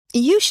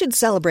You should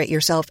celebrate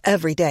yourself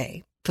every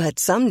day, but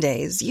some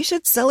days you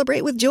should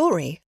celebrate with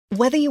jewelry.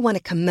 Whether you want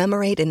to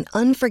commemorate an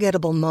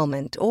unforgettable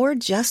moment or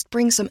just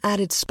bring some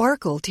added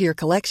sparkle to your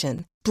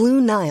collection,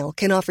 Blue Nile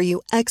can offer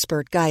you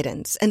expert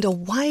guidance and a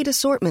wide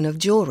assortment of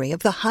jewelry of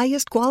the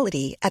highest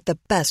quality at the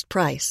best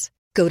price.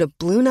 Go to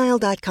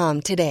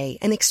BlueNile.com today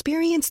and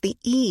experience the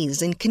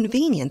ease and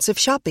convenience of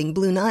shopping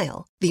Blue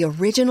Nile, the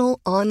original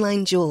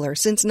online jeweler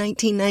since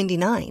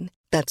 1999.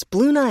 That's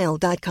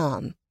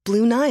BlueNile.com.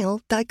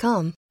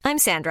 BlueNile.com. I'm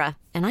Sandra,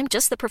 and I'm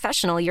just the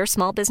professional your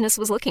small business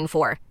was looking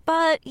for.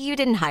 But you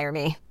didn't hire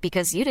me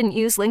because you didn't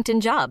use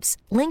LinkedIn Jobs.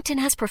 LinkedIn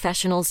has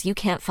professionals you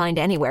can't find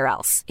anywhere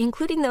else,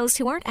 including those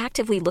who aren't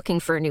actively looking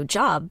for a new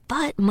job,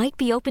 but might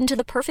be open to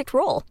the perfect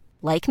role,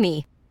 like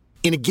me.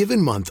 In a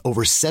given month,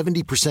 over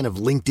 70% of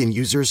LinkedIn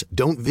users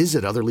don't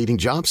visit other leading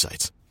job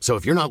sites. So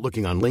if you're not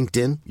looking on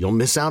LinkedIn, you'll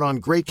miss out on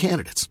great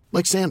candidates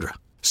like Sandra.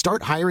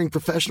 Start hiring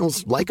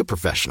professionals like a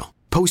professional.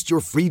 Post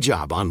your free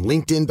job on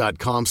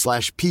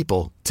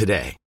linkedin.com/people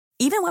today.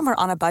 Even when we're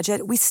on a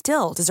budget, we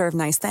still deserve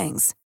nice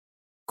things.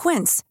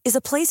 Quince is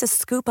a place to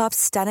scoop up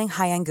stunning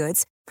high-end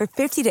goods for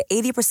 50 to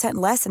 80%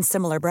 less than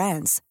similar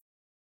brands.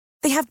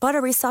 They have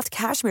buttery soft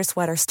cashmere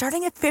sweaters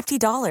starting at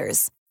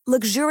 $50,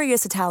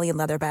 luxurious Italian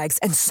leather bags,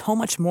 and so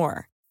much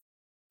more.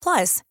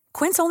 Plus,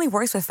 Quince only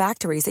works with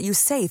factories that use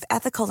safe,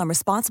 ethical, and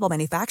responsible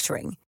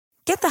manufacturing.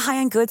 Get the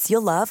high-end goods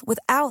you'll love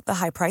without the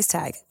high price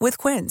tag with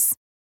Quince.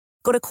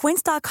 Go to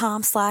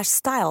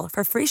quince.com/style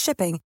for free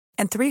shipping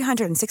and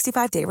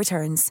 365-day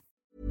returns.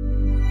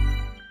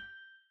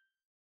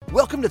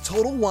 Welcome to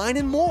Total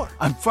Wine & More.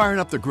 I'm firing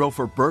up the grill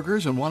for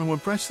burgers and want to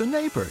impress the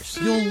neighbors.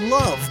 You'll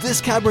love this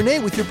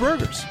Cabernet with your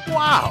burgers.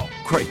 Wow,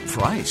 great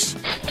price.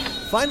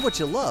 Find what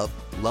you love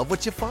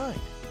what you find.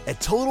 At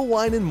Total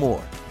Wine &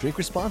 More. Drink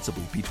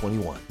responsibly,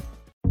 B21.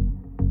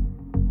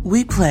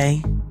 We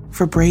play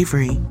for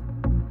bravery.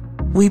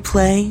 We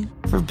play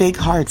for big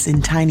hearts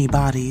in tiny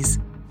bodies.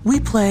 We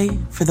play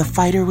for the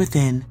fighter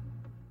within.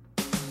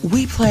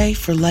 We play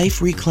for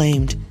life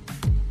reclaimed,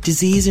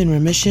 disease in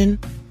remission,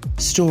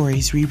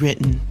 stories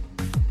rewritten.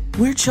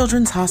 We're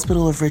Children's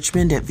Hospital of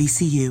Richmond at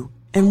VCU,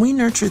 and we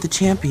nurture the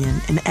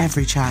champion in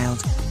every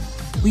child.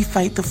 We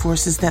fight the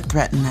forces that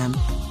threaten them,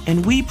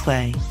 and we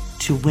play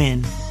to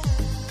win.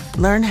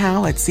 Learn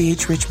how at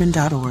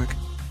chrichmond.org.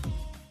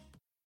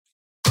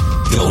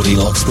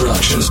 Goldilocks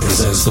Productions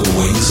presents the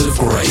Wings of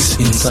Grace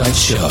Inside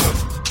Show.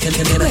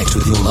 Connect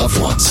with your loved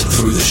ones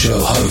through the show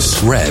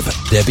host, Rev.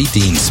 Debbie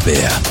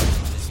Deanspear.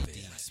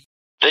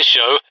 This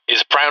show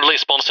is proudly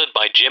sponsored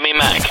by Jimmy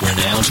Mack,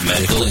 renowned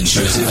medical,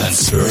 intuitive, and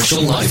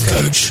spiritual life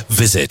coach.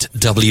 Visit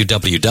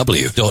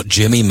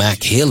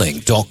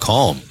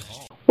www.jimmymackhealing.com.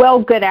 Well,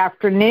 good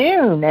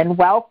afternoon and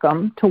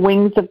welcome to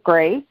Wings of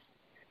Grace.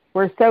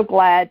 We're so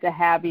glad to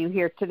have you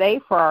here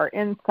today for our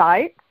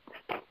insights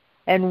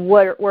and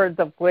words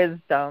of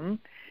wisdom.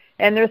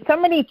 And there's so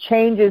many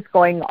changes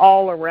going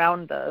all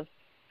around us.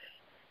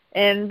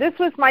 And this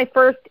was my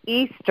first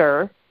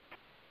Easter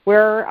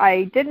where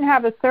I didn't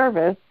have a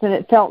service, and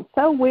it felt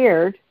so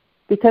weird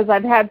because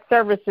I've had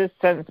services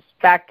since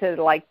back to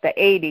like the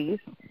 80s,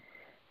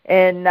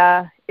 and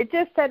it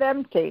just said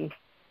empty.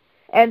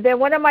 And then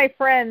one of my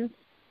friends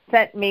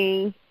sent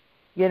me,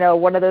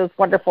 one of those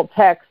wonderful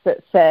texts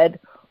that said,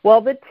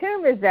 well, the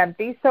tomb is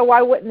empty, so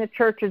why wouldn't the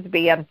churches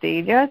be empty?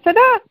 And I said,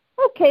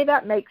 okay,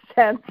 that makes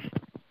sense.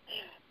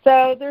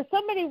 So there's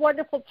so many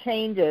wonderful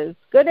changes,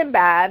 good and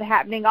bad,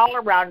 happening all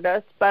around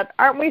us, but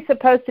aren't we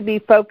supposed to be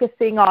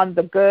focusing on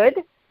the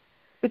good?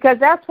 Because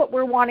that's what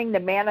we're wanting to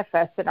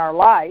manifest in our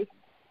life,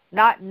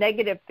 not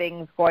negative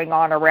things going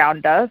on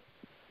around us.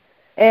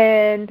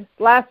 And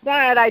last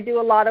night I do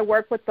a lot of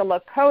work with the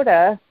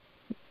Lakota,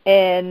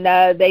 and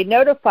they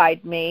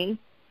notified me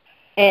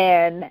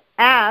and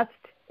asked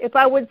if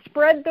I would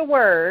spread the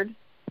word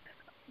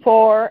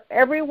for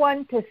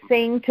everyone to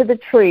sing to the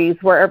trees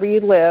wherever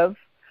you live.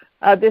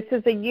 This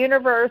is a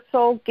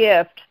universal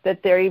gift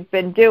that they've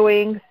been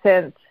doing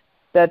since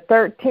the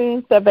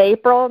 13th of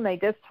April, and they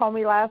just told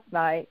me last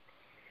night,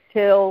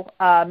 till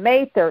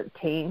May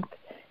 13th.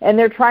 And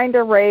they're trying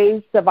to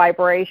raise the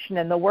vibration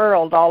in the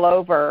world all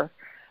over.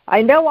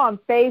 I know on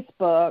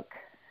Facebook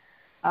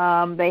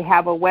they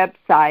have a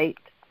website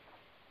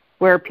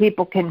where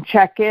people can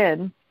check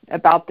in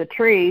about the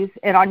trees.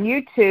 And on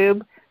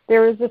YouTube,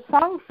 there is a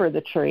song for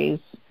the trees.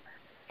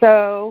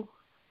 So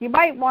you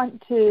might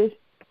want to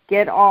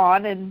get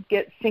on and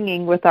get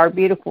singing with our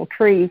beautiful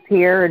trees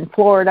here in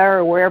Florida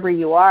or wherever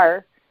you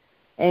are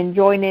and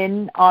join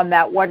in on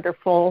that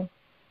wonderful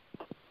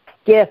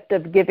gift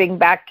of giving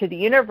back to the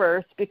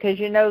universe, because,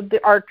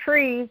 our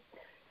trees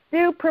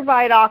do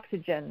provide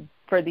oxygen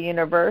for the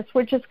universe,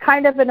 which is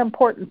kind of an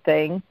important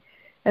thing.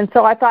 And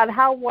so I thought,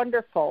 how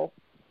wonderful.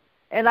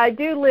 And I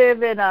do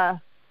live in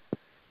a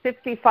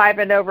 65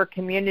 and over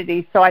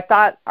community, so I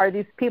thought, are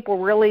these people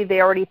really, they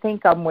already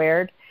think I'm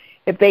weird.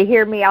 If they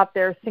hear me out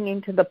there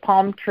singing to the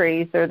palm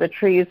trees or the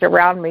trees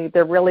around me,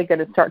 they're really going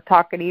to start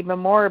talking even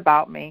more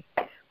about me.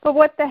 But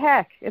what the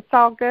heck? It's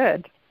all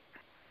good.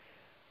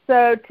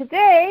 So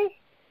today,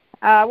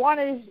 I want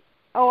to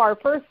our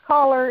first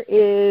caller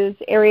is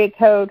area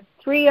code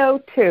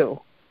 302.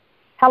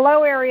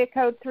 Hello, area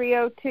code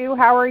 302.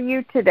 How are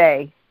you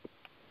today?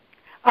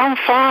 I'm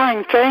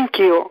fine, thank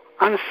you.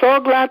 I'm so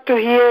glad to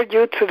hear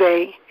you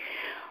today.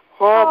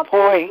 Oh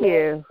boy. Thank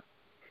you.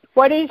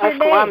 What is your name?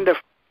 That's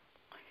wonderful.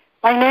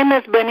 My name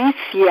is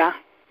Benicia.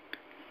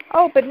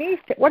 Oh,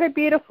 Benicia. What a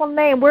beautiful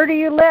name. Where do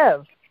you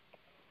live?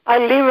 I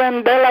live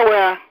in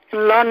Delaware,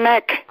 in Long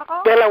Neck,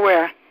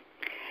 Delaware.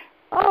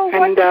 Oh, And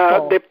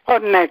wonderful. the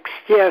Port Necks,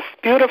 yes,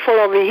 beautiful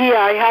over here.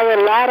 I have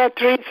a lot of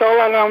trees all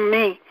around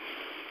me,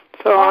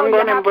 so I'm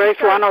going to embrace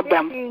one of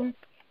them.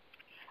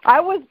 I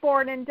was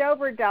born in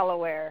Dover,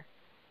 Delaware.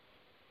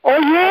 Oh,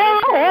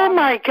 yeah? Oh,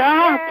 my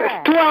God. Yeah.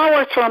 It's 2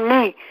 hours from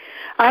me.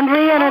 I'm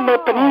living in the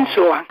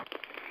peninsula.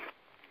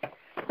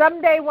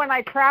 Someday when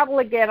I travel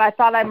again, I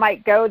thought I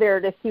might go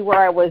there to see where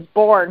I was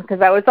born,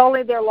 because I was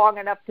only there long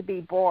enough to be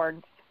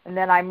born, and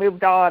then I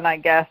moved on, I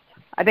guess.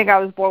 I think I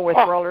was born with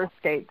roller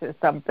skates or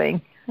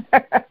something.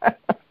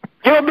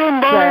 You've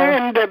been born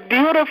in the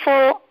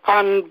beautiful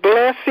and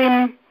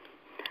blessing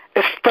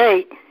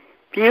state.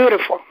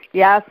 Beautiful.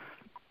 Yes.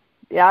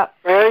 Yep.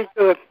 Very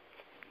good.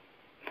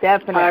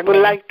 Definitely. I would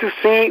like to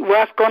see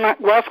what's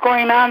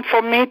going on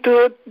for me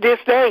these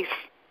days.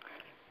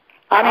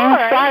 I'm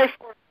inside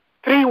for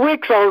 3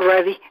 weeks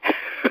already.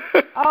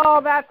 Oh,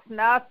 that's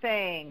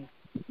nothing.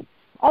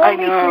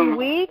 Only 3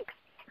 weeks?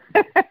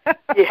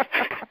 Yes.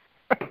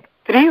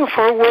 3 or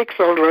 4 weeks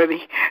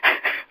already.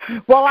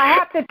 Well, I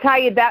have to tell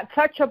you, that's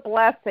such a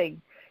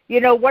blessing.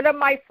 You know, one of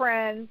my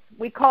friends,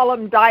 we call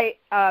him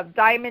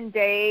Diamond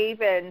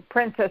Dave and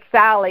Princess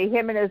Sally,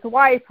 him and his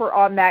wife were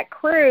on that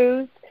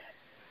cruise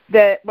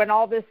that when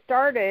all this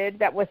started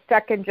that was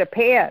stuck in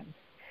Japan.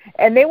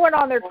 And they went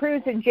on their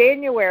cruise in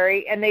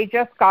January, and they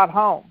just got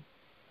home.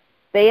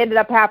 They ended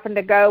up having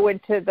to go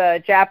into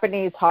the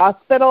Japanese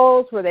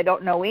hospitals where they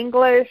don't know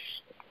English,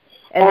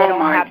 and they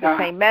don't have the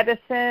same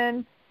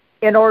medicine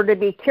in order to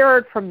be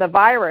cured from the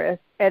virus.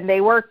 And they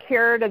were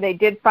cured, and they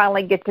did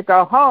finally get to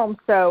go home.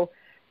 So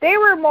they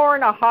were more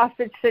in a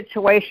hostage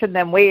situation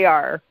than we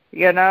are,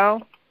 you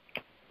know?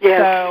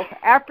 Yes. So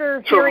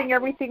after hearing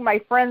everything my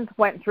friends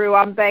went through,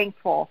 I'm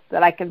thankful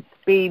that I can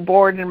be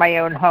born in my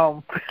own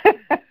home.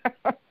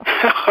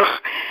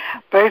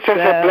 This is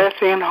a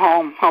blessing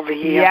home over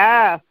here.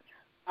 Yeah.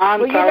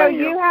 Well, you know,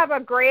 you have a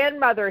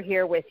grandmother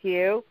here with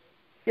you.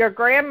 Your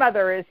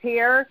grandmother is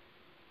here.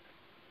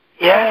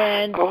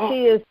 Yes. And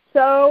she is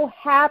so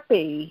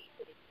happy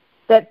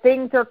that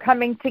things are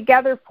coming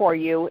together for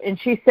you. And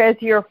she says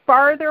you're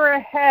farther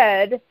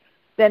ahead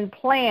than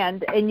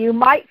planned, and you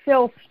might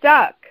feel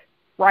stuck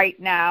right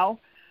now.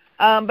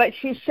 But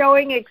she's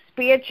showing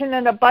expansion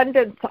and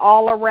abundance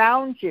all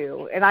around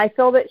you. And I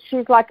feel that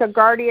she's like a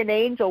guardian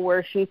angel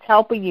where she's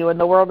helping you in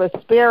the world of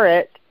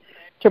spirit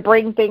to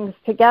bring things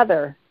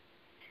together.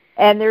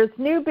 And there's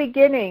new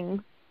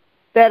beginnings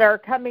that are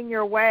coming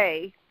your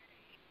way.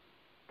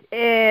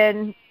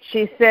 And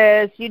she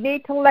says you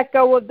need to let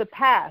go of the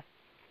past.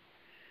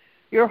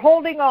 You're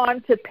holding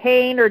on to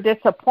pain or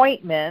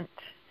disappointment,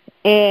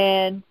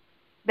 and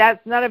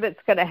that's none of it's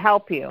going to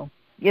help you.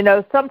 You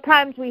know,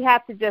 sometimes we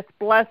have to just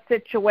bless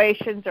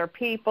situations or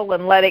people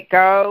and let it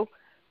go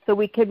so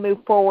we can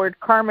move forward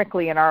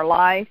karmically in our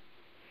life.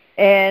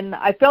 And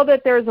I feel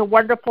that there's a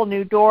wonderful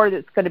new door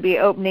that's going to be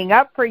opening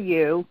up for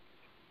you,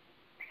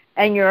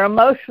 and your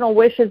emotional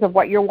wishes of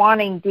what you're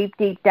wanting deep,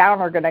 deep down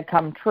are going to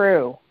come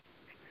true.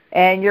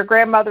 And your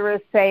grandmother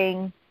is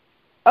saying,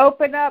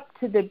 open up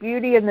to the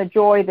beauty and the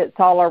joy that's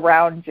all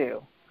around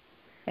you.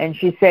 And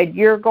she said,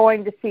 you're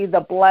going to see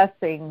the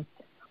blessings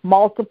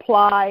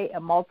multiply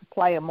and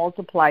multiply and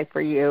multiply for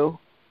you.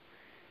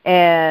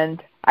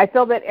 And I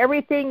feel that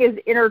everything is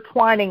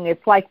intertwining.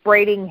 It's like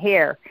braiding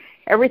hair.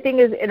 Everything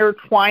is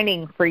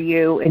intertwining for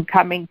you and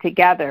coming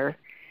together.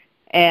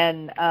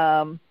 And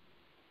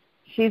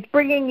she's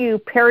bringing you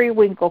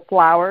periwinkle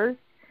flowers.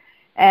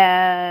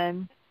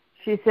 And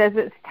she says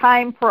it's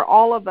time for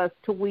all of us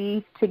to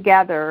weave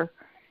together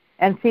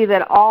and see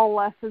that all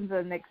lessons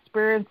and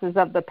experiences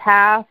of the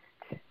past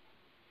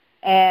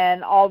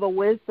and all the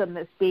wisdom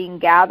that's being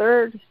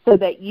gathered so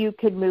that you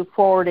can move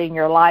forward in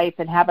your life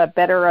and have a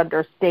better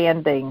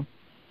understanding.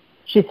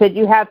 She said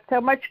you have so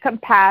much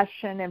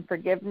compassion and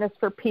forgiveness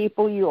for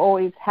people, you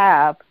always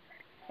have,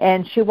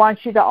 and she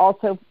wants you to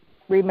also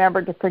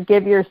remember to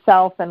forgive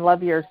yourself and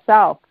love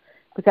yourself,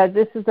 because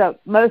this is a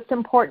most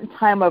important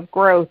time of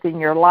growth in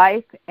your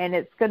life, and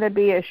it's going to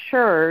be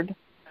assured,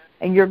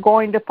 and you're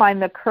going to find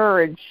the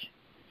courage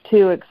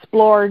to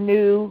explore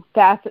new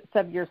facets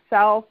of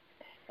yourself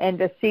and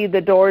to see the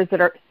doors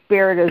that our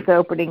Spirit is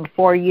opening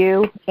for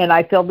you. And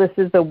I feel this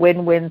is a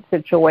win-win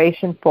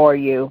situation for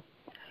you.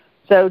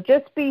 So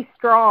just be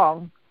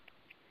strong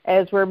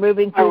as we're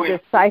moving through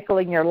this cycle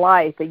in your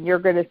life, and you're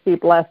going to see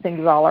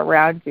blessings all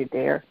around you,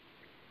 dear.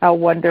 How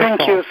wonderful.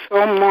 Thank you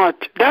so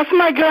much. That's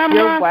my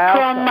grandma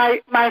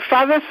from my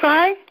father's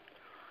side?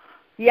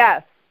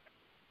 Yes.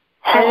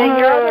 And then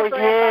your other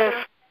grandmother,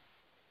 yes.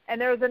 and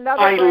there's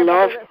another I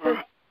love that her.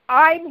 says,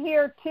 I'm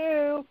here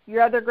too.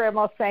 Your other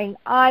grandma's saying,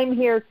 I'm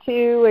here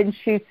too. And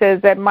she says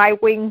that my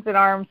wings and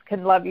arms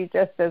can love you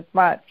just as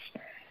much.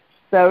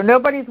 So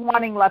nobody's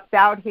wanting left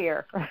out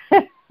here.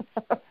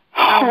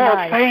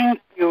 Nice.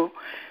 Thank you.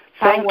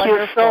 Thank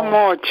you so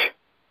much.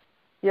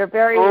 You're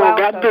very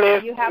welcome. God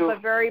bless you. Have a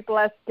very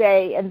blessed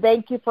day. And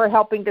thank you for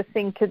helping to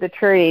sing to the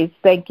trees.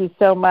 Thank you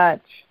so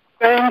much.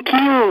 Thank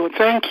you.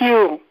 Thank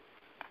you.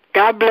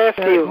 God bless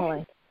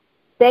you.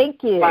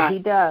 Thank you. Bye. He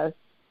does.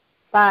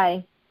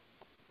 Bye.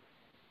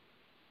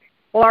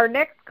 Well, our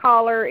next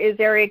caller is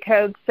area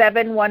code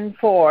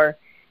 714.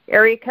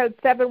 Area code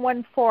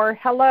 714.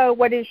 Hello,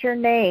 what is your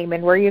name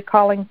and where are you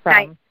calling from?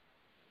 Hi.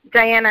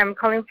 Diane, I'm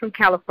calling from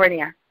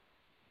California.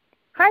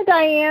 Hi,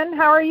 Diane.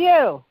 How are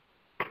you?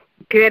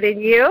 Good,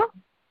 and you?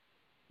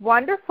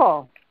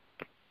 Wonderful.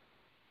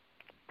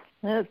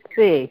 Let's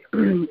see.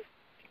 So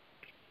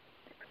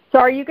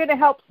are you going to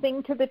help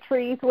sing to the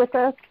trees with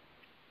us?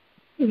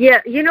 Yeah,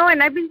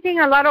 and I've been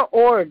seeing a lot of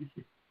orbs.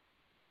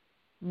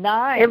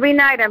 Nice. Every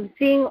night I'm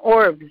seeing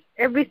orbs,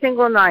 every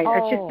single night.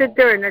 I just sit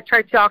there and I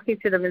try talking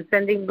to them and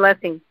sending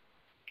blessings.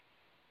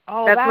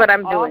 Oh, that's what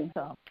I'm doing.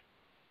 Awesome.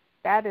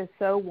 That is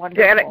so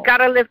wonderful.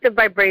 Gotta lift the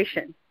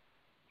vibration.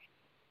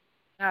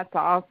 That's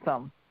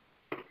awesome.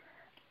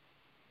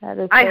 That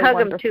is I so hug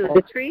wonderful. them too.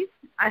 The trees,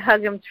 I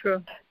hug them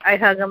too. I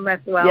hug them as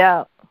well.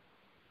 Yeah.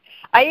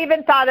 I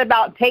even thought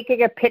about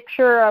taking a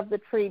picture of the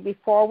tree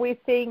before we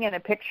sing and a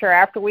picture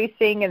after we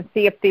sing and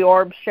see if the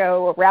orbs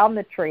show around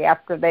the tree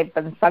after they've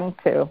been sung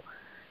to.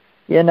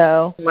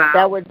 Wow.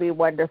 That would be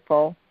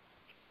wonderful.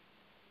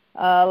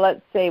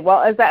 Let's see.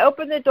 Well, as I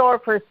open the door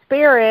for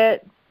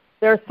spirit,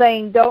 they're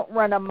saying don't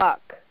run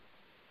amok.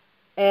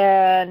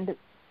 And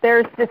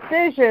there's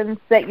decisions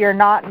that you're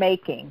not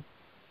making.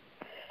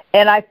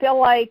 And I feel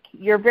like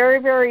you're very,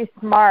 very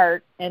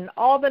smart, and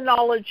all the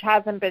knowledge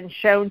hasn't been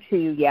shown to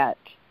you yet.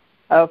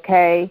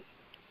 Okay?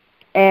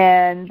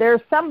 And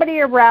there's somebody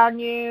around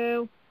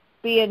you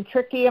being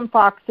tricky and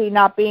foxy,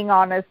 not being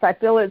honest. I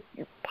feel it's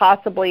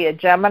possibly a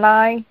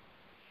Gemini.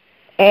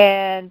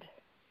 And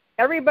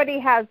everybody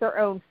has their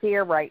own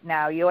fear right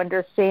now. You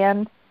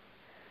understand?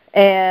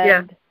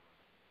 And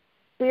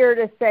Spirit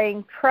is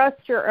saying, trust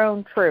your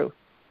own truth.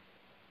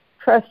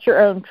 Trust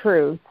your own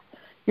truth.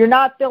 You're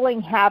not feeling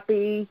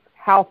happy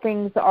how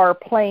things are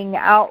playing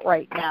out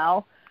right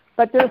now,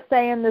 but they're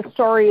saying the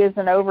story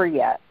isn't over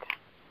yet.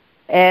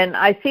 And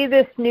I see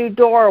this new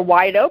door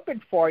wide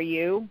open for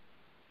you,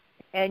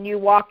 and you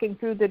walking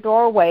through the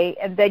doorway,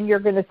 and then you're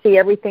going to see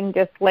everything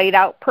just laid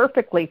out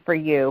perfectly for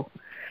you.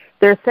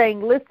 They're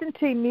saying listen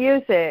to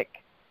music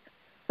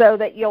so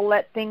that you'll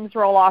let things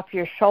roll off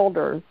your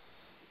shoulders,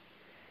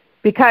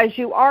 because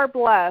you are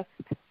blessed,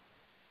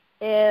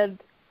 and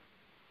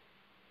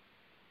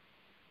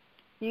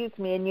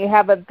and you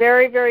have a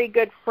very, very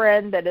good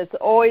friend that is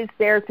always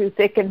there through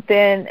thick and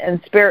thin,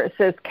 and Spirit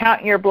says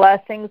count your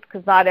blessings,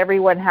 because not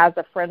everyone has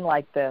a friend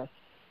like this.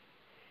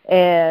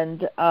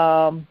 And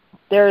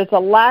there is a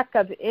lack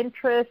of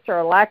interest or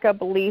a lack of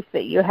belief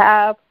that you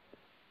have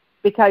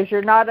because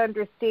you're not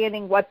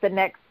understanding what the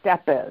next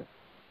step is.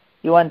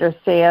 You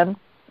understand?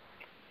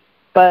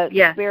 But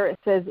Spirit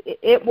says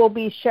it will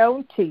be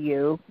shown to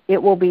you.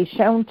 It will be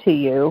shown to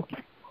you.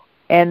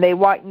 And they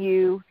want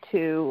you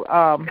to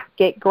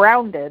get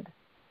grounded,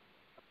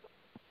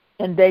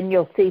 and then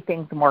you'll see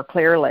things more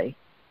clearly.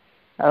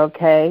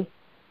 Okay?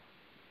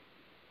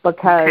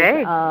 Because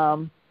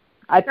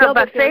I feel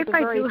but faith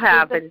I do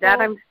have, and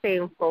that I'm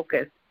staying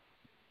focused.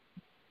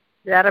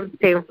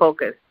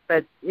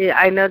 But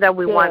I know that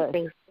we want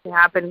things to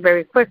happen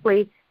very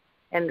quickly,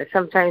 and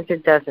sometimes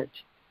it doesn't.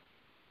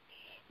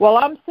 Well,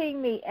 I'm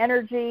seeing the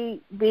energy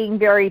being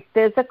very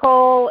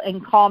physical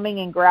and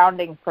calming and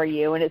grounding for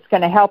you, and it's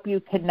going to help you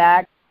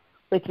connect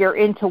with your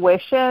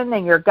intuition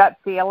and your gut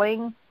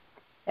feeling.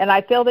 And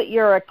I feel that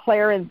you're a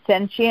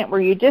clairinsentient,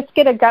 where you just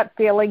get a gut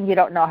feeling. You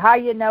don't know how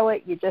you know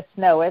it. You just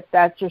know it.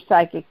 That's your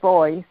psychic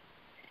voice.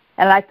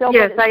 And I feel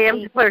that I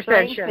am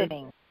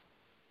clairsentient.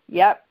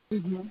 Yep.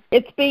 Mm-hmm.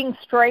 It's being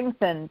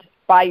strengthened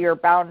by your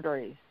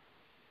boundaries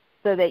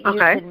so that you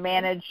can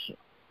manage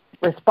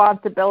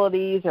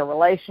responsibilities or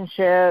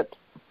relationships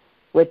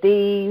with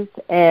ease,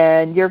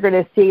 and you're going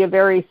to see a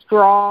very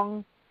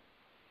strong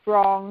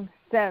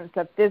sense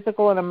of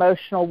physical and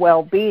emotional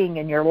well-being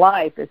in your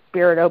life as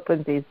Spirit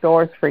opens these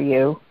doors for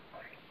you.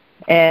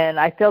 And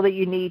I feel that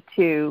you need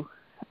to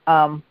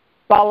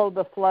follow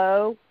the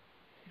flow,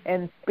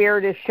 and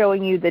Spirit is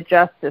showing you the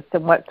justice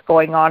and what's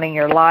going on in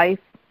your life,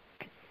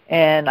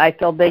 and I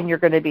feel then you're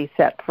going to be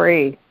set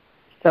free.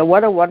 So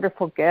what a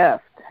wonderful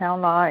gift. How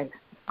nice.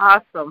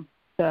 Awesome.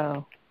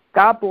 So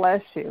God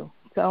bless you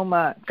so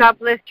much. God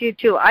bless you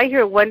too. I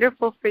hear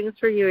wonderful things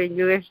for you, and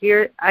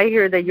I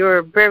hear that you're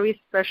a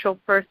very special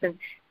person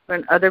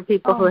from other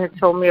people who have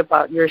told me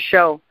about your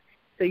show.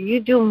 So you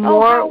do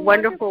more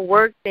wonderful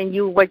work than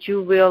what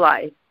you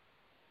realize.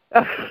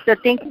 So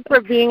thank you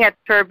for being at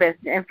service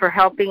and for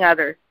helping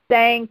others.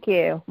 Thank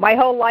you. My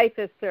whole life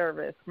is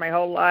service. My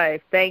whole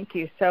life. Thank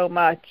you so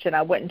much, and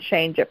I wouldn't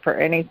change it for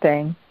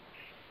anything.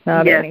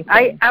 Not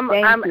anything. I'm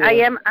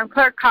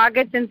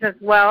claircognizant as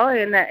well,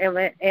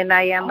 and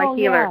I am a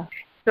healer. Yeah.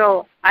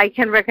 So I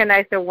can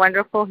recognize a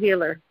wonderful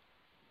healer.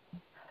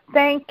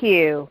 Thank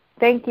you.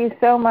 Thank you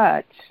so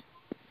much.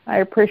 I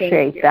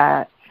appreciate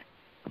that.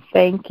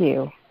 Thank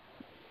you.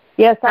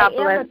 Yes, I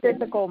am a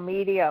physical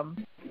medium.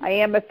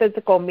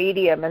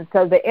 And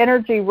so the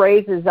energy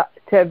raises up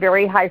to a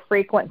very high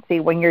frequency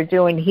when you're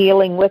doing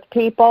healing with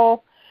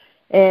people.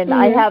 And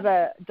I have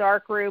a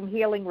dark room,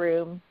 healing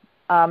room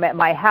at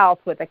my house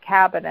with a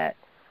cabinet.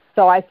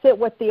 So I sit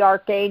with the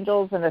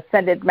archangels and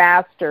ascended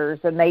masters,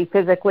 and they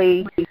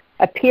physically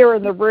appear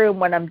in the room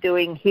when I'm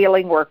doing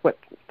healing work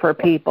for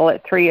people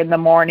at 3 in the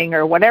morning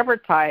or whatever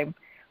time.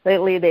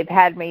 Lately they've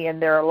had me in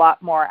there a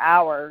lot more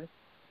hours,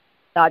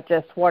 not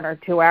just 1 or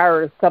 2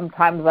 hours.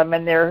 Sometimes I'm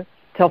in there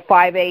till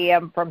 5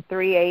 a.m. from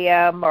 3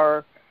 a.m.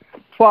 or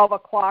 12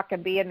 o'clock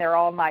and be in there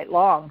all night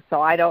long.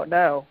 So I don't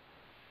know.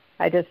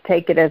 I just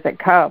take it as it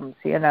comes,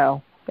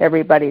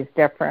 Everybody's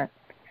different.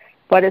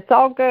 But it's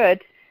all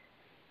good.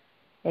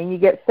 And you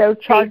get so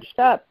charged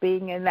up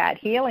being in that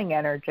healing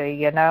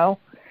energy, It's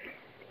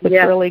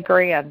really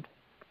grand.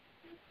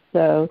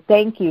 So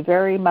thank you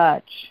very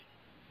much.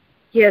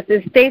 Yes,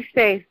 and stay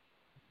safe.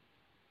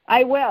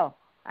 I will.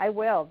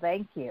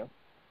 Thank you.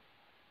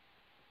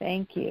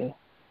 Thank you.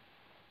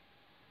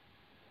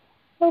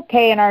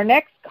 Okay, and our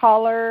next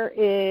caller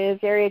is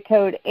area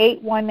code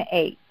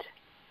 818.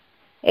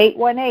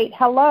 818,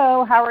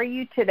 hello, how are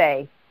you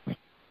today?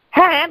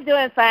 Hi, I'm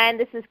doing fine.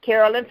 This is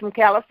Carolyn from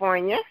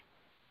California.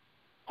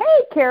 Hey,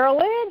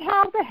 Carolyn,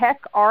 how the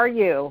heck are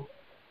you?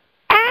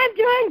 I'm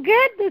doing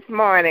good this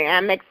morning.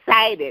 I'm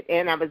excited,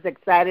 and I was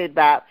excited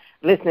about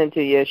listening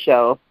to your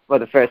show for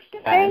the first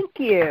time. Thank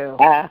you.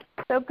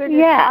 So good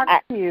to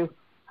talk to you.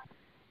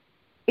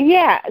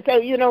 Yeah, so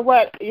you know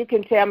what? You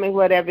can tell me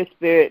whatever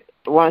spirit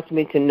wants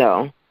me to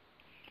know.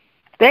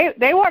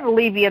 They want to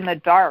leave you in the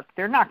dark.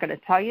 They're not going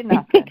to tell you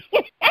nothing.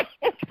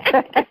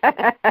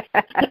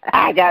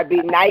 I got to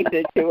be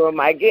nicer to them,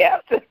 I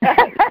guess.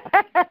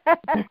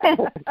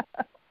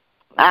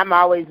 I'm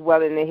always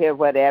willing to hear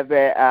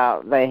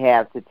whatever they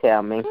have to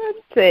tell me. Let's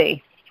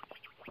see.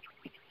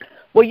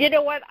 Well, you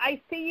know what? I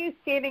see you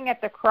standing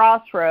at the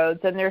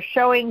crossroads, and they're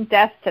showing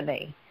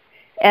destiny.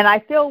 And I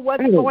feel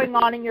what's going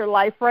on in your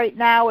life right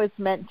now is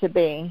meant to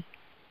be.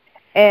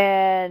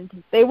 And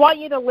they want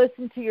you to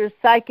listen to your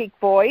psychic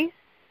voice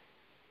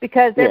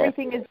because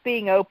everything is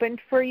being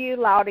opened for you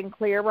loud and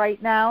clear right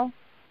now.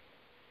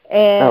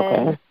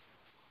 And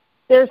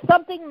there's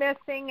something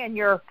missing, and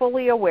you're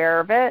fully aware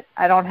of it.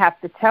 I don't have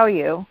to tell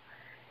you.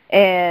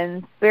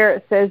 And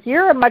Spirit says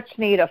you're in much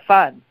need of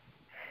fun.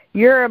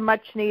 You're in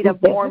much need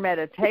of more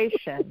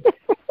meditation.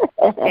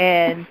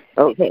 And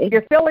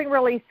you're feeling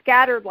really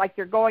scattered, like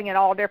you're going in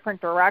all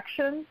different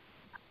directions.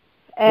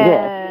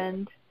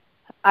 And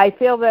I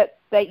feel that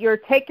you're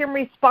taking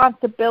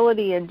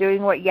responsibility and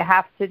doing what you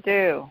have to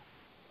do.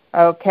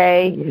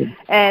 Okay?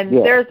 And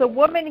there's a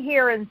woman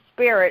here in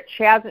spirit.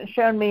 She hasn't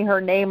shown me her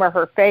name or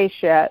her face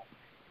yet.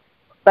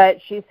 But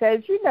she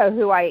says, you know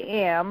who I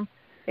am.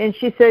 And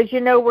she says,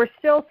 we're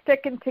still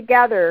sticking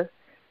together.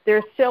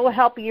 They're still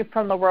helping you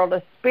from the world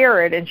of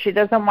spirit. And she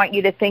doesn't want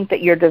you to think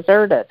that you're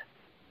deserted.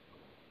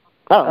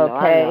 Oh, no,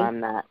 I know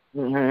I'm not.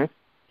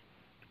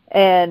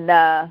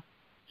 And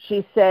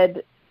she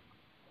said,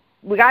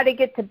 we got to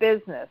get to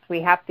business.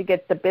 We have to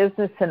get the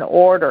business in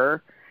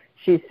order,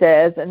 she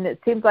says. And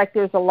it seems like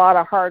there's a lot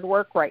of hard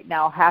work right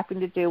now having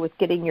to do with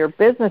getting your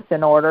business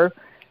in order.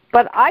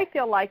 But I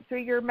feel like through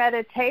your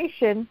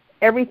meditation,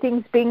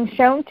 everything's being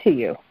shown to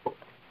you.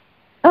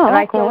 And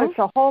I feel it's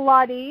a whole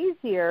lot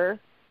easier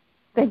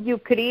than you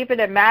could even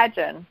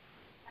imagine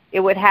it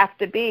would have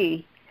to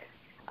be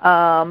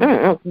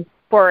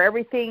for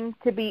everything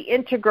to be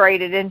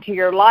integrated into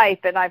your life.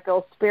 And I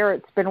feel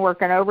Spirit's been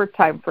working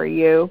overtime for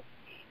you.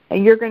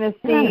 And you're going to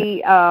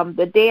see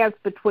the dance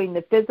between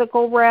the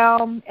physical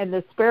realm and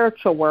the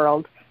spiritual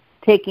world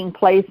taking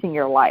place in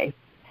your life.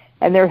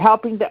 And they're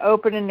helping to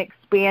open and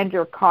expand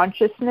your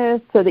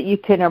consciousness so that you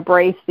can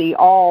embrace the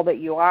all that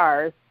you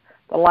are,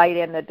 the light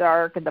and the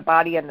dark and the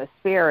body and the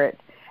spirit.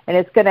 And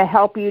it's going to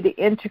help you to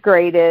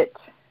integrate it,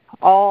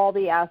 all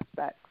the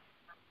aspects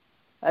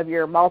of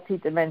your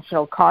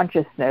multidimensional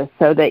consciousness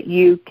so that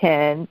you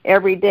can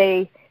every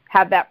day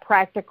have that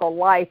practical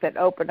life and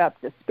open up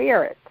to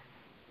spirit.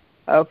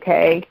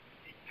 Okay?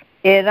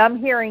 And I'm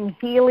hearing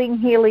healing,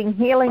 healing,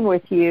 healing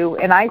with you,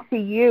 and I see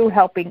you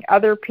helping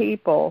other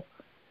people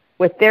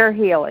with their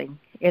healing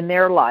in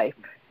their life.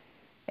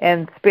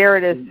 And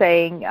Spirit is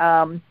saying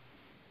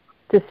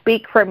to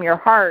speak from your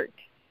heart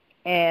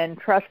and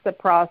trust the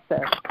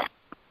process.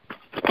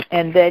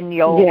 And then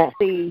you'll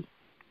see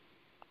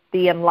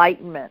the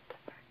enlightenment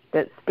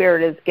that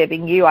Spirit is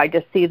giving you. I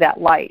just see that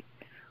light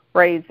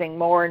raising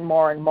more and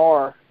more and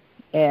more.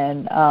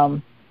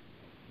 And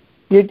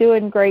you're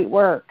doing great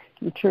work.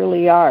 You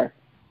truly are.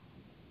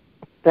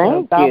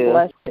 Thank you. God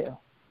bless you.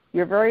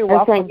 You're very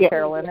welcome,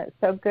 Carolyn. It's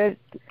so good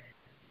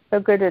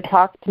to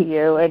talk to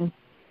you. And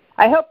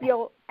I hope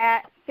you'll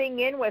sing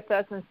in with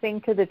us and sing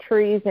to the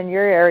trees in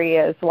your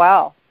area as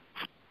well.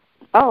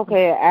 Oh,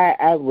 okay,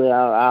 I will.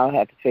 I'll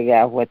have to figure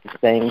out what to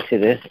sing to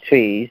the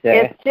trees.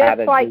 It's how just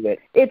to like do it.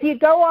 if you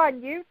go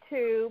on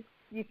YouTube,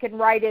 you can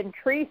write in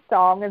tree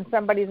song, and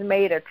somebody's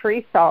made a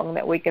tree song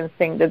that we can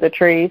sing to the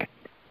trees.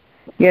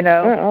 You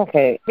know. Oh,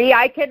 okay. Me,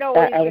 I can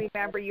always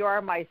remember "You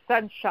Are My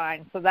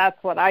Sunshine," so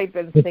that's what I've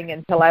been singing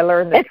until I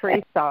learned the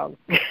tree song.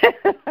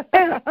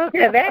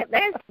 Okay,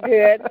 that's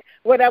good.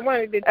 What I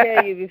wanted to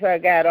tell you before I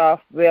got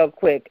off real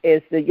quick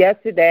is that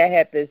yesterday I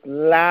had this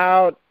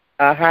loud,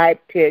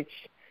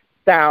 high-pitched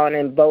sound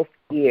in both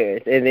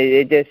ears, and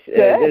it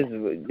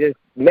just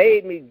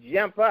made me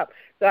jump up.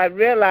 So I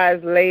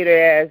realized later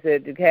as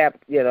it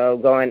kept,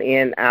 going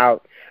in,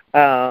 out,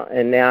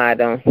 and now I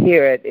don't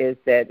hear it, is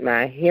that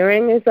my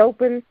hearing is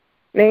opening.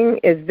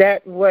 Is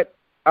that what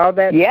all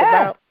that's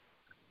about?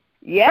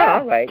 Yeah.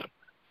 Oh, all right.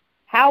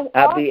 How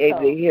I'll be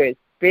able to hear his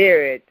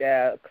spirit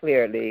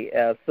clearly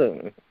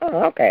soon.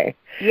 Oh, okay.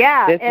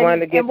 Yeah. Just wanted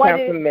to get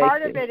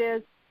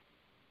confirmation.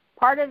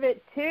 Part of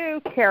it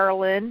too,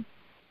 Carolyn,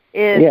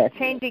 is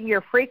changing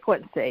your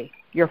frequency.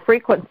 Your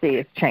frequency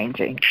is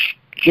changing,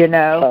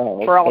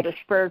 for all the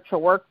spiritual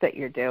work that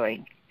you're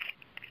doing.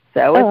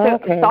 So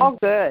it's all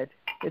good.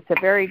 It's a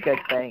very good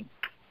thing.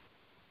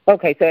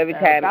 Okay, so every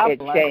time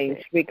it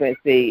changes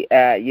frequency,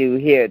 you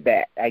hear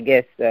that. I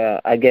guess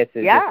it's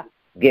just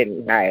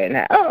getting higher and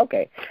higher. Oh,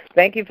 okay.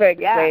 Thank you for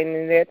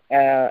explaining it,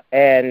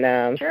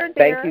 and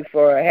thank you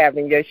for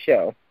having your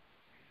show.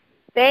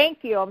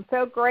 Thank you. I'm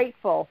so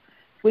grateful.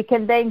 We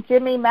can thank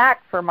Jimmy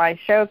Mack for my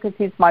show because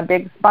he's my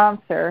big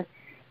sponsor,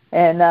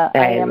 and I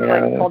am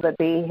grateful to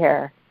be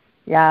here.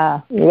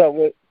 Yeah.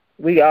 Well,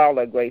 we all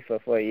are grateful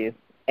for you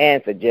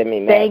and for Jimmy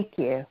Mack. Thank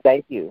you.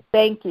 Thank you.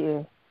 Thank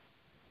you.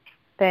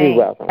 Thanks. You're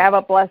welcome. Have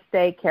a blessed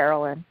day,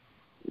 Carolyn.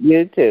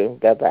 You too.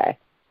 Bye-bye.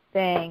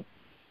 Thanks.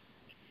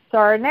 So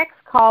our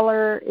next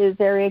caller is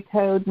area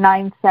code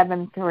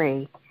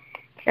 973.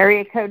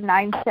 Area code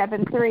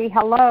 973.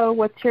 Hello,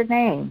 what's your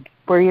name?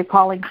 Where are you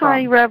calling from?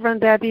 Hi,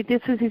 Reverend Debbie.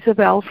 This is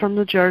Isabel from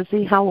New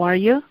Jersey. How are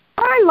you?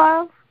 Hi,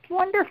 love.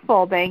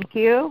 Wonderful, thank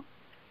you.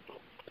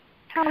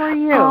 How are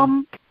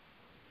you?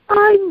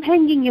 I'm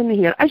hanging in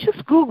here. I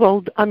just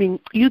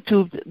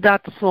YouTubed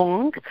that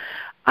song.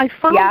 I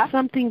found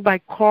something by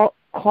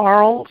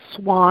Carl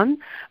Swan,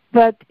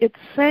 but it's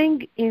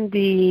sang in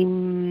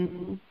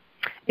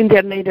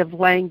their native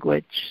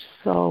language,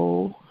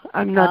 so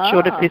I'm not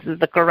sure if this is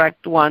the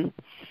correct one.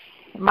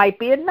 Might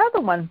be another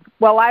one.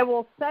 Well,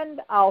 I'll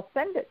send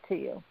it to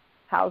you.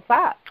 How's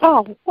that?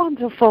 Oh,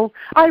 wonderful.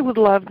 I would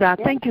love that.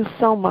 Yeah. Thank you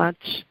so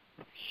much.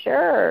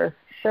 Sure.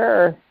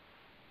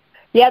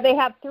 Yeah, they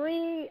have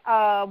three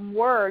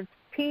words.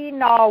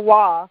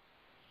 Pinawa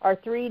are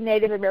three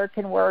Native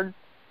American words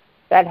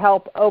that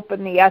help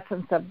open the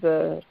essence of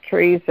the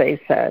trees, they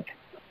said.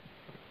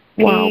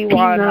 Wow,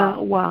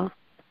 Pinawa.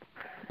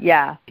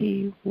 Yeah.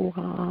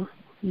 Pinawa.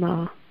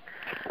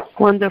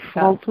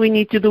 Wonderful. We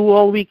need to do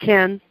all we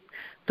can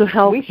to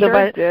help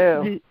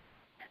the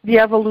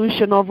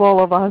evolution of all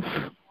of us.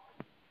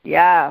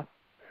 Yeah.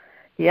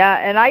 Yeah,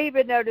 and I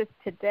even noticed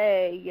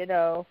today,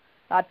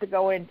 not to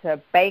go into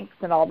banks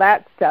and all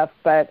that stuff,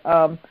 but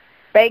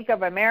Bank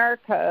of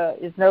America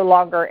is no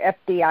longer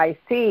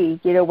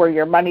FDIC, where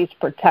your money's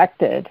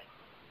protected.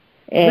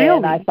 And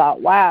really? I thought,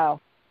 wow,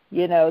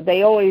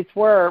 they always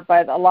were,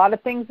 but a lot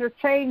of things are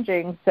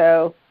changing,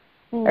 so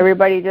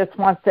everybody just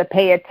wants to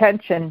pay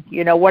attention.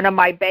 One of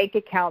my bank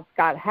accounts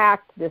got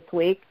hacked this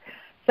week.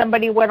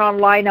 Somebody went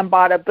online and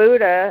bought a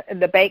Buddha,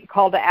 and the bank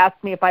called to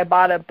ask me if I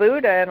bought a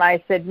Buddha, and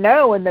I said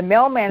no, and the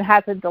mailman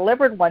hasn't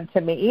delivered one to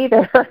me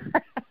either.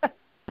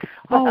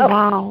 Oh,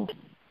 wow.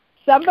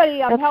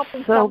 I'm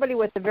helping somebody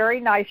with a very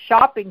nice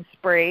shopping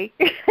spree.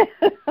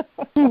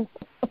 That's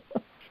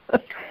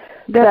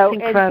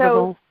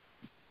incredible. So,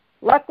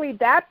 luckily,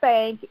 that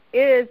bank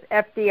is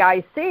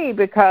FDIC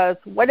because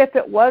what if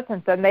it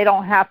wasn't? Then they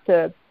don't have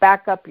to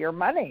back up your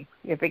money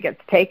if it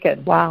gets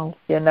taken. Wow.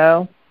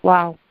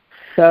 Wow.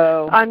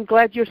 So I'm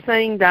glad you're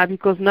saying that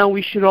because now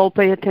we should all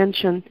pay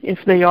attention if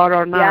they are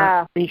or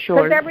not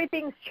insured. Because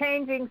everything's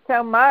changing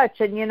so much,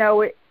 and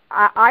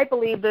I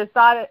believe there's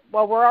not.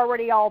 We're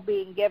already all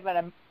being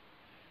given,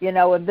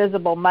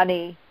 invisible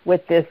money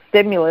with this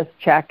stimulus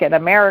check in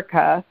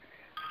America.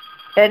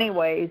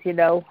 Anyways,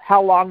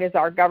 how long has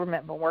our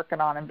government been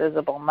working on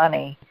invisible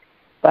money?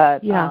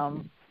 But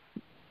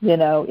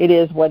it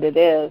is what it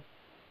is.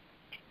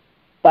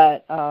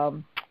 But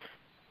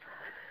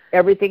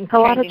everything's a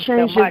lot of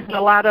changes, so much.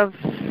 a lot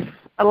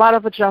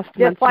of adjustments.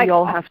 Just like we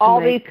all have to all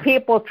make. these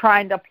people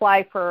trying to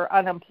apply for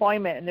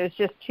unemployment, and there's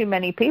just too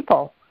many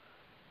people.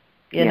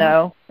 And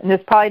there's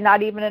probably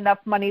not even enough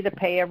money to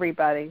pay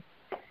everybody,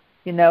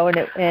 and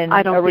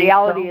I don't the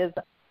reality so. is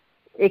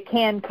it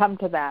can come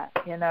to that,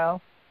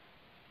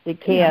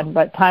 It can,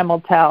 but time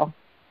will tell.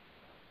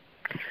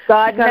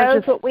 God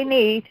knows what we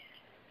need.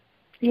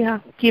 Yeah,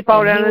 keep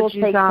our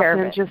energies up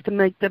and just to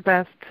make the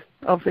best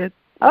of it.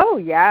 Oh,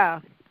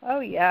 yeah.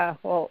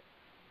 Well,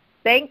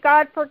 thank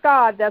God for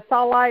God. That's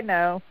all I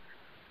know.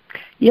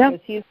 Yeah.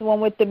 Because he's the one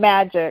with the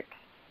magic,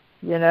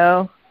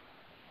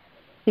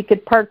 He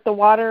could perk the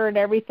water and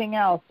everything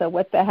else, so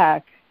what the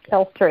heck?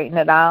 He'll straighten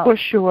it out. For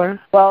sure.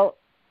 Well,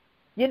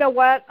 you know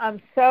what?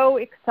 I'm so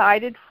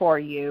excited for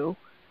you.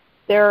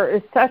 There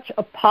is such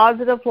a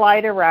positive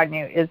light around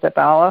you,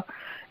 Isabella.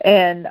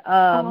 And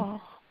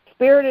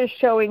Spirit is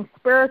showing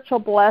spiritual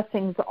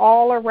blessings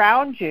all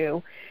around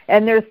you.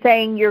 And they're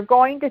saying you're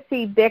going to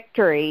see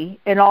victory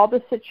in all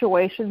the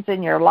situations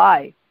in your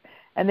life.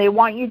 And they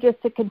want you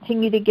just to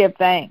continue to give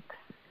thanks.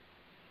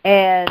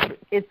 And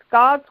it's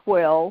God's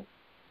will,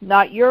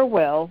 not your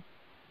will.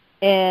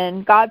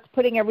 And God's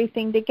putting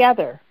everything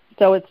together.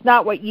 So it's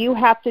not what you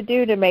have to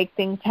do to make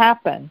things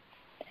happen.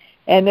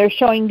 And they're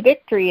showing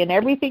victory in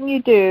everything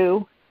you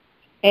do.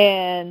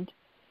 And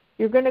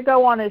you're going to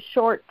go on a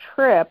short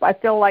trip. I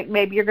feel like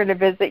maybe you're going to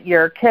visit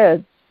your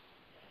kids.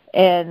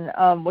 And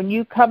when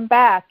you come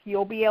back,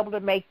 you'll be able to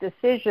make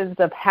decisions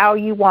of how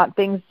you want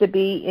things to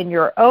be in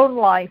your own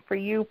life for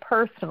you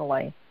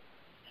personally.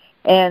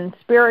 And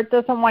Spirit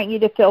doesn't want you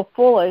to feel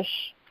foolish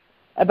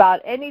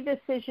about any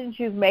decisions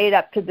you've made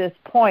up to this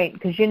point,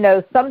 because, you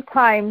know,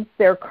 sometimes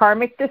they're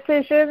karmic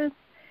decisions,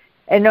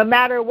 and no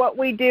matter what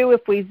we do,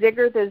 if we zig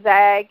or the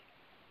zag,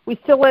 we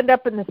still end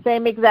up in the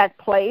same exact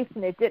place,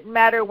 and it didn't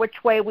matter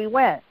which way we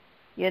went,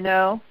 you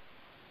know.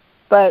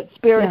 But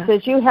Spirit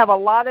says you have a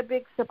lot of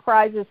big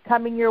surprises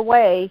coming your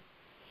way,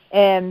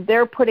 and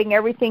they're putting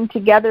everything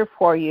together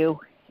for you.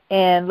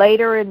 And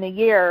later in the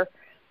year,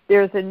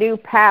 there's a new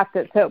path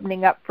that's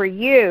opening up for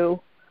you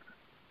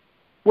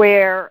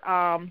where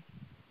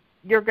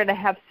you're going to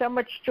have so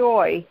much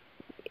joy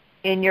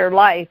in your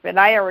life. And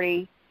I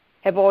already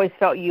have always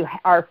felt you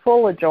are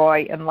full of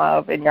joy and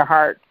love in your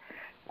heart.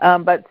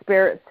 But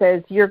Spirit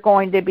says you're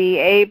going to be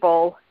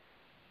able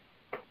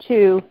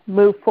to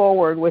move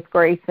forward with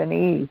grace and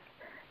ease.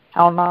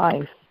 How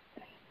nice.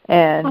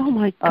 And oh,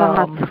 my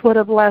God. What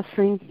a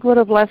blessing. What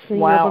a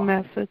blessing of a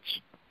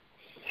message.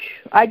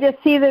 I just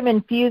see them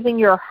infusing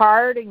your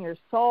heart and your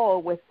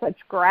soul with such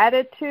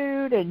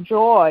gratitude and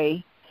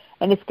joy.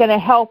 And it's going to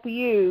help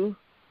you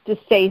to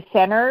stay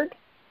centered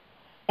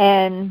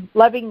and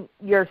loving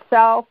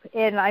yourself.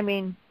 And, I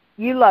mean,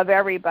 you love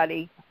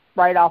everybody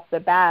right off the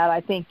bat. I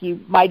think you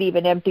might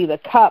even empty the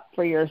cup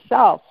for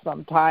yourself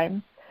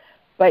sometimes.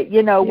 But,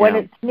 you know, when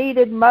it's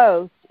needed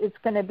most, it's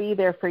going to be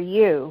there for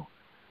you.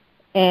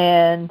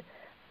 And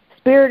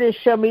Spirit has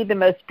shown me the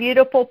most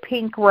beautiful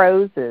pink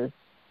roses,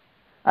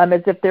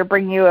 as if they're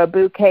bringing you a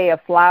bouquet of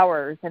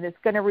flowers. And it's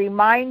going to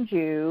remind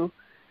you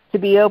to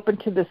be open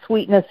to the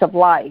sweetness of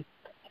life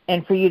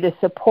and for you to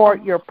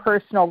support your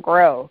personal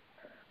growth.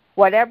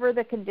 Whatever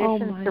the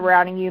conditions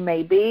surrounding you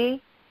may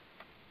be,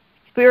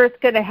 Spirit's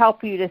going to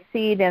help you to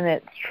see it in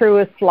its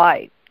truest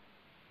light.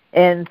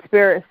 And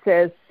Spirit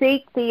says,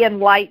 seek the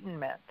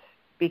enlightenment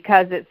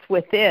because it's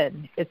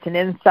within. It's an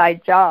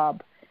inside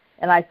job.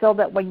 And I feel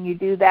that when you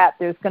do that,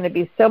 there's going to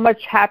be so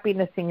much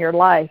happiness in your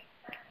life.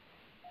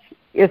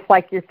 It's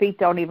like your feet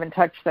don't even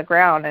touch the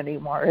ground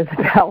anymore,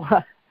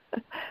 Isabella.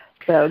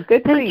 So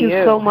good for you. Thank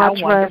you so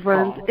much,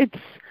 Reverend.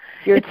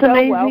 It's so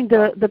amazing,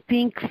 the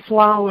pink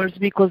flowers,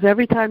 because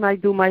every time I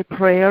do my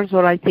prayers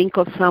or I think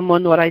of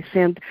someone or I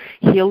send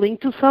healing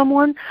to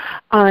someone,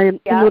 in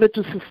order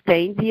to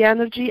sustain the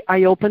energy,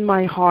 I open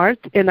my heart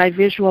and I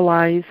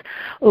visualize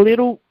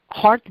little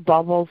heart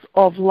bubbles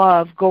of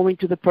love going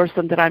to the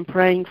person that I'm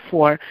praying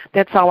for.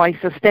 That's how I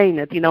sustain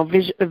it, you know,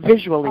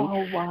 visually.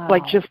 Oh, wow.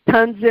 Like just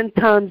tons and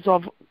tons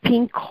of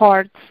pink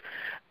hearts,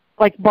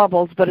 like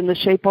bubbles, but in the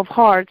shape of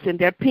hearts, and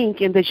they're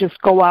pink, and they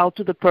just go out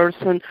to the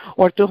person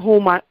or to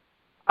whom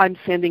I'm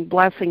sending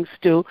blessings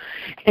to.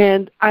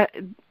 And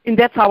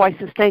that's how I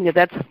sustain it.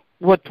 That's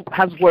what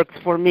has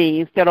worked for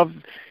me. Instead of,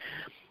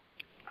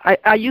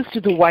 I used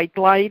to do white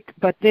light,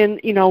 but then,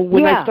 you know,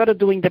 when I started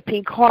doing the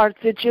pink hearts,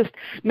 it just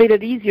made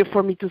it easier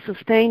for me to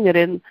sustain it.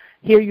 And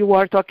here you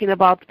are talking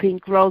about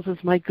pink roses.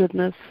 My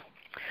goodness.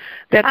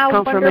 That's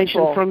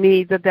confirmation for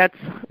me that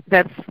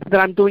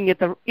I'm doing it,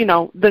 you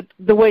know,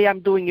 the way I'm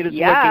doing it is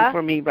working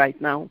for me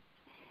right now.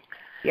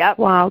 Yep.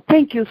 Wow.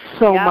 Thank you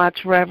so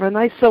much, Reverend.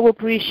 I so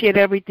appreciate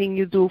everything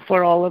you do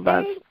for all of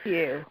us. Thank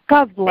you.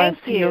 God bless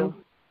you.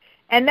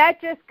 And that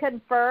just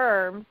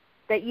confirms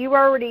that you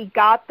already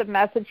got the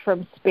message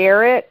from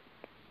Spirit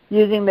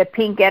using the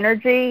pink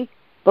energy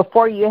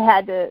before you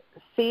had to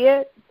see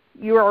it.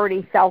 You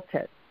already felt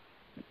it,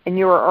 and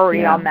you were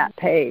already on that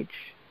page,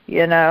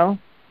 you know.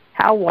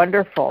 How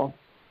wonderful.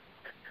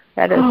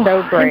 That is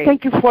so great. And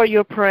thank you for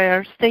your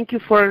prayers. Thank you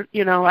for,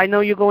 you know, I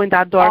know you go in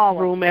that dark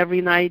room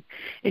every night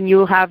and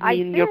you have me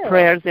in your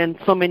prayers and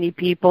so many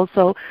people.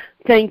 So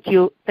thank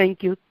you,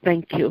 thank you,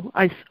 thank you.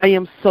 I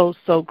am so,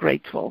 so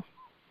grateful.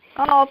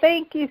 Oh,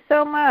 thank you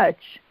so much.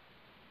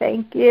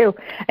 Thank you.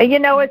 And, you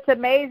know, it's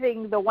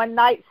amazing. The one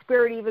night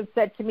Spirit even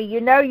said to me, you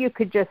know, you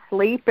could just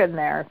sleep in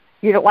there.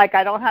 You know, like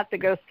I don't have to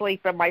go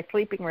sleep in my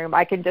sleeping room.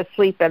 I can just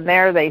sleep in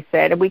there, they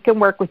said. And we can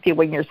work with you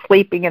when you're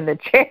sleeping in the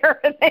chair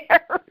in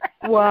there.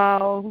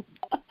 Wow.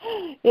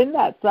 Isn't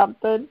that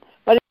something?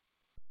 But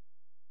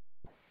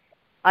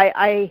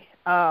I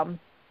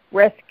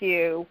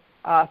rescue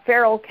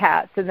feral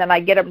cats, and then I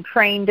get them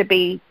trained to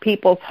be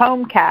people's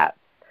home cats.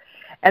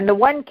 And the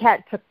one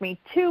cat took me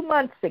 2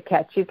 months to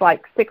catch. He's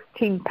like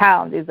 16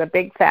 pounds. He's a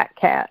big, fat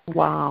cat.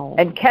 Wow.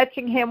 And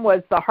catching him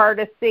was the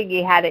hardest thing.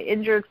 He had an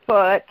injured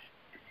foot.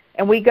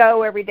 And we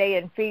go every day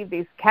and feed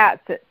these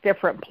cats at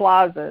different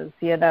plazas,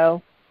 you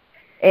know.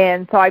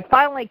 And so I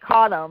finally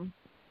caught him.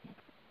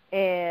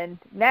 And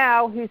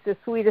now he's the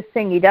sweetest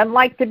thing. He doesn't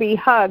like to be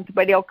hugged,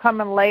 but he'll come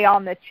and lay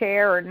on the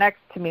chair or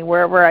next to me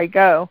wherever I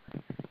go.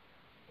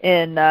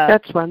 And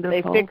that's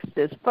wonderful. They fixed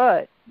his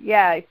foot.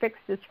 Yeah, he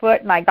fixed his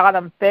foot, and I got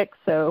him fixed,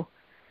 so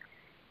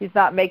he's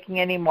not making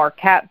any more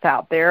cats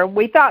out there.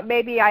 We thought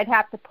maybe I'd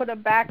have to put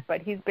him back,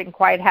 but he's been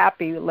quite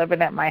happy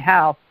living at my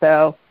house,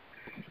 so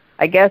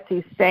I guess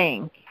he's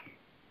staying.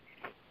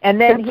 And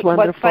then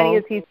what's funny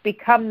is he's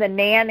become the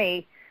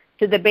nanny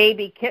to the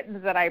baby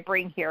kittens that I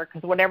bring here,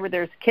 because whenever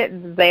there's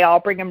kittens, they all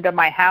bring them to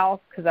my house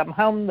because I'm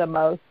home the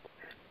most,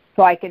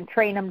 so I can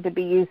train them to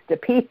be used to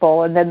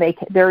people, and then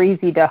they're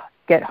easy to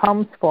get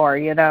homes for,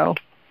 you know.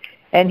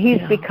 And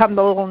he's become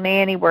the little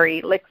nanny where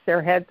he licks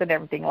their heads and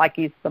everything like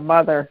he's the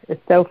mother.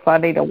 It's so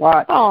funny to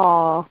watch.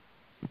 Aw.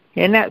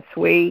 Isn't that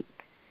sweet?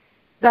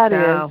 That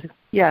is.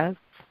 Yes.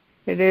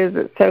 It is.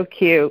 It's so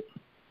cute.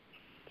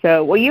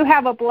 So, well, you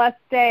have a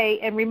blessed day,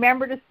 and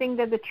remember to sing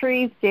to the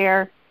trees,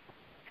 dear.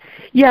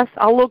 Yes,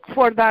 I'll look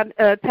for that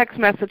text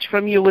message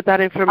from you with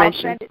that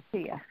information. I'll send it to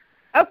you.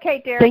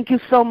 Okay, dear. Thank you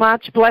so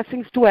much.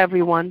 Blessings to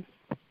everyone.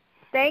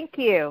 Thank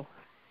you.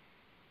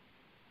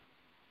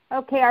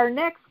 Okay, our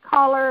next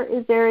caller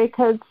is area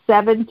code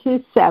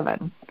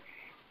 727.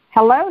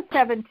 Hello,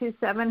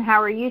 727.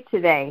 How are you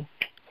today?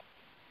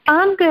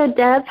 I'm good,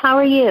 Deb. How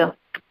are you?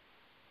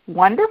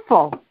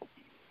 Wonderful.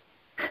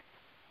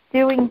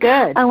 Doing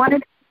good.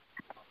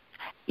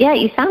 Yeah,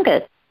 you sound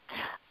good.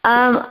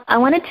 I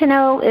wanted to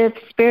know if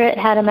Spirit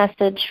had a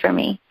message for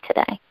me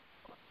today.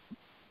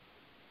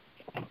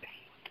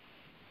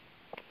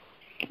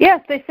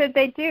 Yes, they said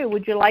they do.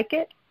 Would you like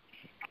it?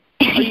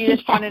 Or you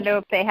just want to know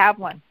if they have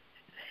one?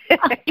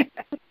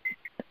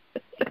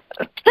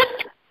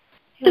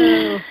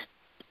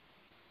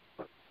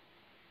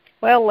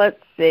 Well, let's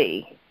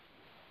see.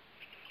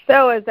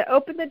 So as I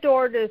open the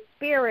door to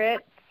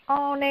Spirit,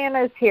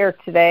 Nana's here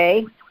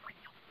today.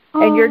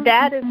 And your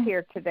dad is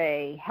here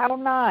today. How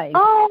nice.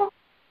 Oh.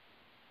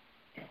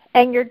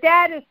 And your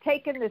dad is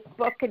taking this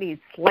book and he's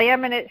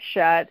slamming it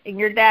shut. And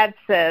your dad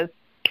says,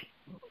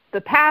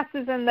 the past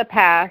is in the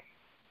past.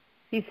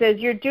 He says,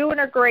 you're doing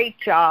a great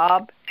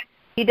job.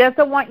 He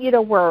doesn't want you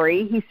to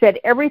worry. He said,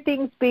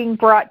 everything's being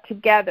brought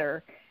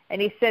together.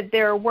 And he said,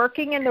 they're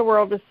working in the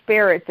world of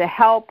spirit to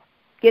help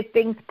get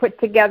things put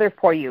together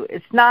for you.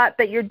 It's not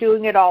that you're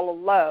doing it all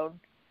alone,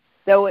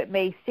 though it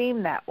may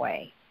seem that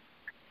way.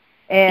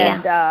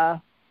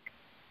 And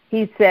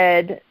he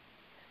said,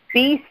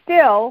 be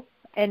still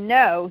and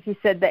know. He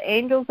said, the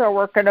angels are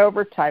working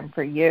overtime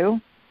for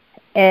you.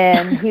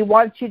 And he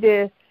wants you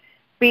to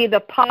be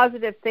the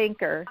positive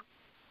thinker.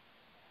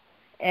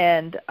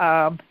 And,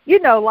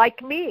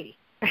 like me.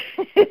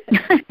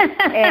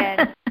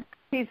 And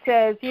he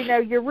says,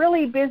 you're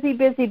really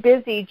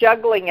busy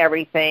juggling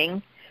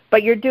everything,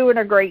 but you're doing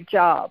a great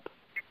job.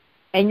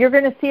 And you're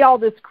going to see all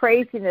this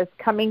craziness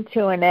coming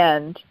to an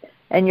end,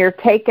 and you're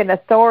taking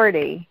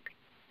authority,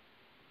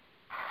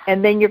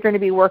 and then you're going to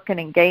be working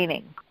and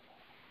gaining.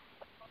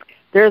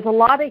 There's a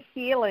lot of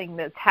healing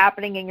that's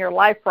happening in your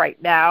life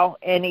right now,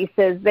 and he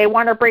says they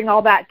want to bring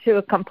all that to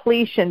a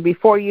completion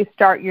before you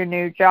start your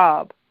new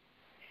job.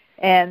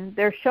 And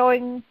they're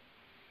showing,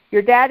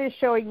 your dad is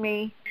showing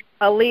me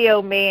a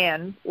Leo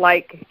man,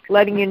 like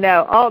letting you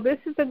know, oh, this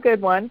is a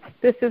good one.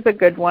 This is a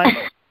good one.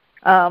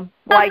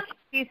 Like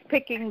he's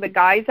picking the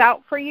guys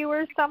out for you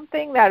or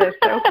something. That is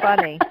so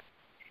funny.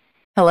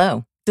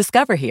 Hello,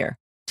 Discover here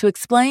to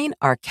explain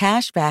our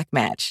cash back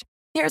match.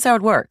 Here's how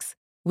it works.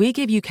 We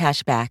give you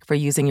cash back for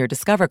using your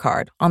Discover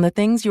card on the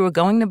things you were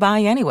going to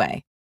buy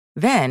anyway.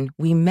 Then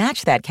we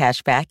match that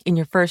cash back in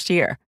your first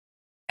year.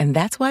 And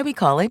that's why we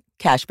call it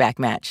Cashback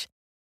Match.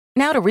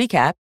 Now to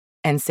recap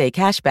and say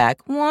cashback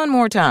one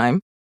more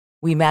time.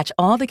 We match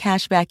all the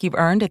cashback you've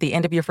earned at the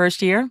end of your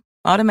first year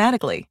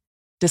automatically.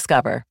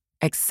 Discover.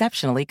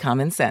 Exceptionally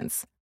common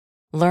sense.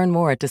 Learn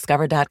more at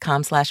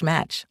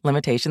discover.com/match.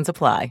 Limitations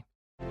apply.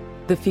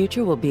 The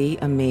future will be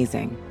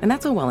amazing, and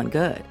that's all well and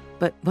good.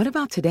 But what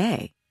about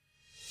today?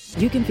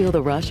 You can feel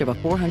the rush of a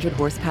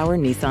 400-horsepower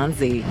Nissan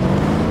Z.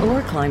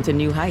 Or climb to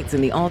new heights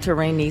in the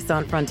all-terrain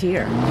Nissan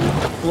Frontier.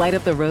 Light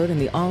up the road in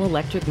the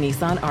all-electric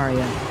Nissan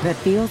Ariya that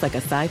feels like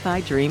a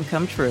sci-fi dream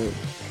come true.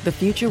 The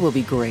future will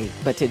be great,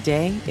 but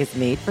today is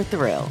made for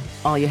thrill.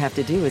 All you have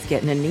to do is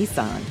get in a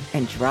Nissan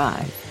and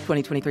drive.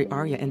 2023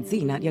 Ariya and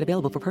Z not yet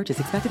available for purchase.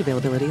 Expected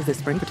availability is this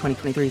spring for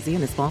 2023 Z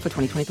and this fall for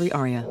 2023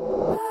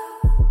 Ariya.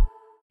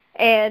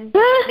 And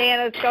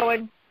Nana's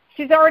going,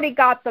 she's already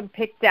got them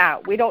picked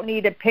out. We don't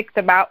need to pick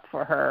them out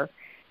for her.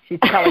 She's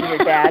telling your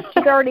dad.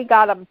 She's already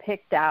got them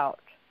picked out.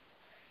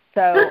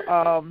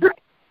 So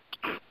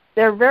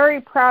they're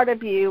very proud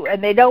of you,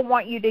 and they don't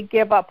want you to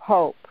give up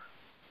hope.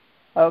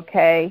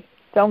 Okay?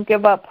 Don't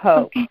give up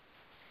hope. Okay.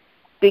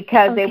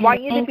 Because they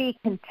want you to be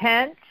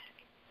content.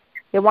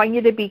 They want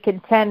you to be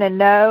content and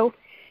know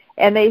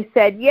And they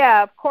said,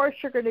 yeah, of course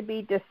you're going to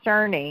be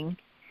discerning.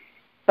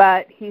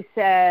 But he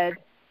said,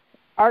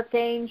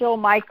 Archangel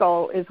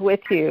Michael is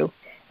with you,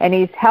 and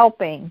he's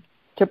helping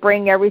to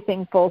bring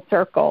everything full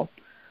circle.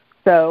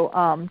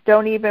 So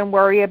don't even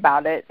worry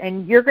about it.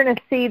 And you're going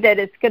to see that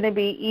it's going to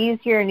be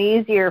easier and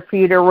easier for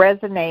you to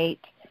resonate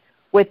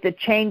with the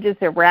changes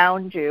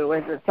around you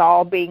as it's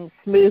all being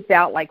smoothed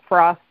out like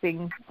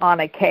frosting on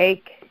a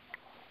cake.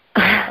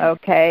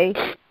 Okay?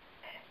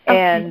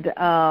 And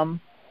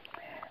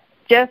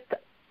just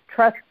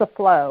trust the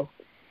flow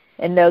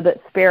and know that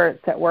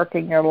Spirit's at work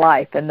in your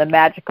life and the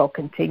magic will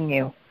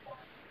continue.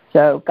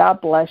 So God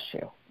bless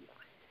you.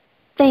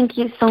 Thank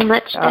you so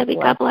much, Debbie.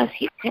 God bless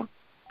you too.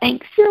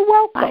 Thanks. You're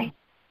welcome.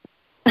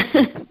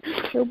 Bye.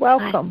 You're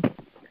welcome.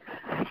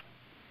 Bye.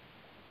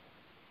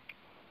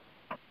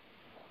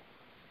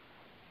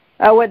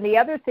 Oh, and the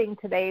other thing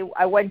today,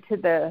 I went to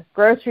the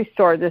grocery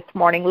store this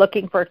morning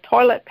looking for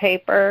toilet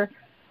paper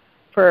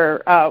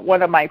for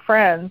one of my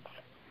friends,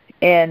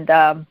 and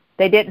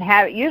they didn't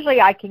have it.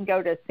 Usually I can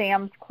go to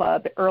Sam's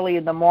Club early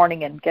in the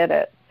morning and get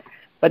it,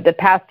 but the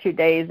past 2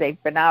 days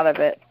they've been out of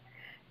it.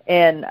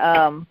 And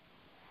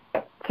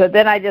so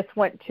then I just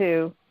went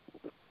to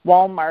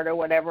Walmart or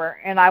whatever,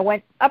 and I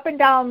went up and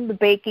down the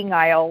baking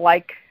aisle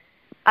like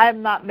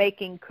I'm not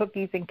making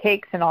cookies and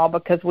cakes and all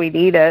because we'd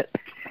eat it.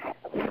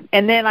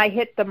 And then I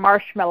hit the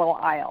marshmallow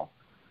aisle.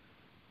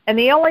 And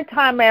the only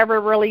time I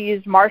ever really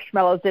use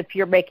marshmallows if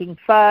you're making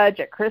fudge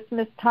at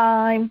Christmas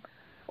time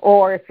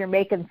or if you're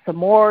making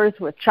s'mores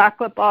with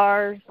chocolate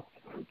bars.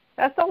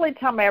 That's the only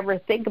time I ever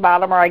think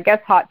about them, or I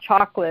guess hot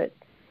chocolate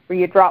where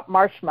you drop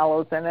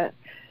marshmallows in it.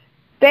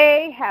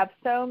 They have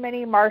so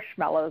many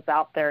marshmallows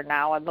out there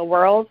now in the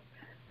world.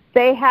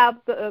 They had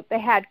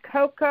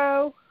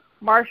cocoa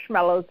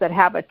marshmallows that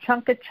have a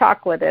chunk of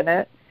chocolate in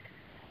it,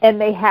 and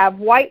they have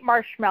white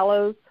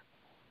marshmallows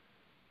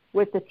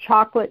with the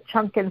chocolate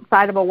chunk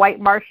inside of a white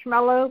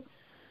marshmallow.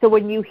 So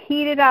when you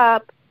heat it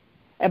up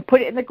and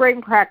put it in the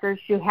graham crackers,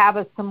 you have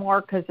a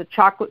s'more because the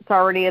chocolate's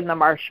already in the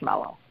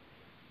marshmallow.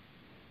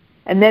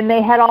 And then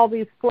they had all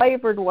these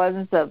flavored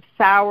ones of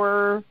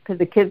sour, because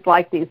the kids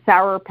like these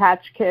Sour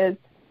Patch Kid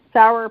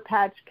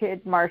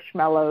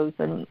marshmallows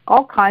and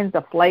all kinds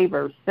of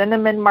flavors,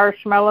 cinnamon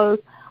marshmallows.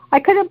 I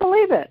couldn't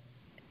believe it.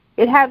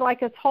 It had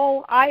like its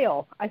whole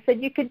aisle. I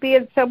said, you could be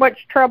in so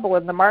much trouble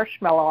in the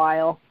marshmallow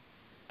aisle.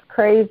 It's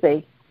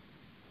crazy.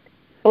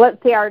 Well,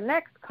 let's see. Our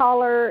next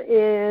caller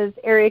is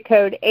area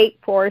code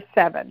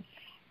 847.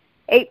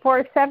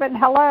 847,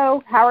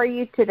 hello. How are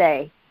you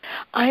today?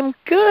 I'm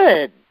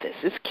good. This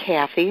is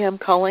Kathy. I'm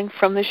calling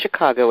from the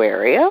Chicago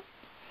area.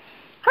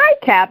 Hi,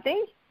 Kathy.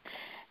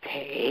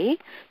 Hey.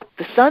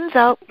 The sun's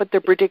out, but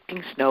they're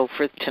predicting snow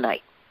for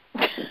tonight.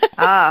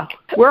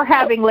 We're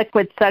having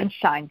liquid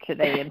sunshine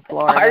today in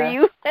Florida. Are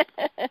you?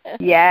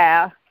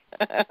 Yeah.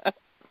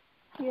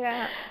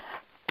 Yeah.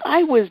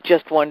 I was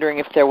just wondering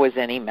if there was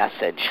any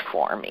message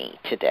for me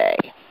today.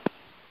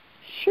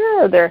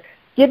 Sure.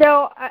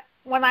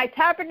 When I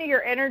tap into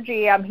your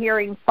energy, I'm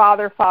hearing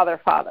Father, Father,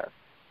 Father.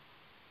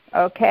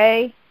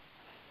 Okay?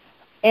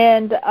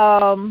 And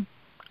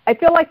I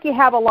feel like you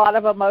have a lot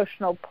of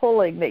emotional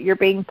pulling, that you're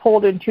being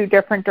pulled in two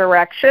different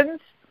directions.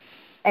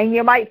 And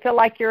you might feel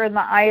like you're in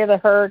the eye of the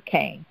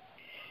hurricane.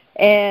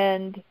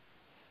 And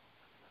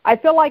I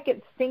feel like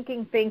it's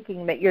thinking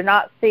that you're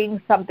not seeing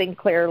something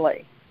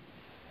clearly.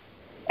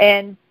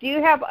 And do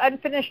you have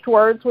unfinished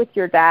words with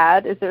your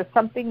dad? Is there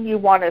something you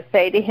want to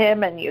say to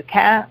him and you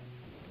can't?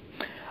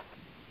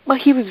 Well,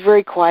 he was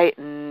very quiet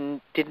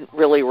and didn't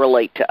really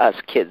relate to us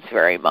kids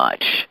very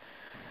much.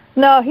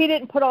 No, he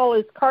didn't put all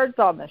his cards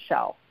on the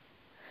shelf.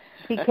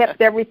 He kept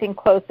everything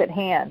close at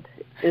hand,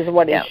 is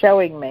what he's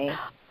showing me.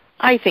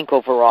 I think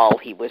overall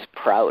he was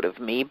proud of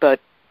me, but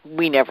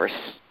we never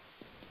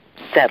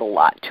said a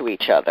lot to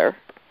each other.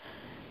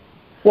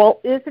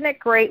 Well, isn't it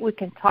great we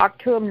can talk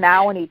to him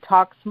now, and he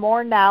talks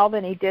more now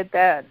than he did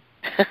then?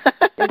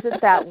 Isn't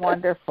that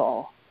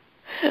wonderful?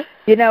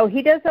 He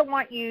doesn't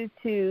want you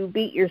to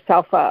beat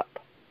yourself up.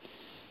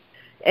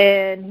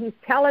 And he's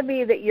telling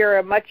me that you're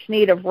in much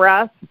need of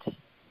rest,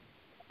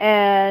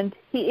 and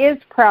he is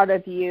proud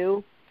of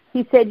you.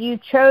 He said, you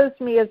chose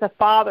me as a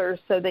father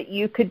so that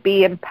you could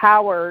be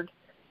empowered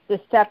to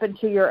step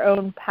into your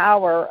own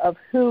power of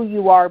who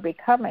you are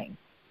becoming.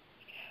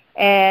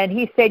 And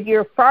he said,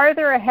 you're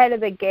farther ahead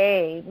of the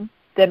game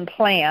than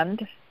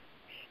planned,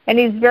 and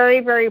he's very,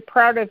 very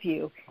proud of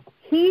you.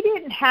 He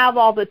didn't have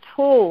all the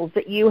tools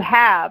that you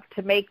have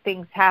to make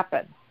things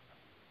happen.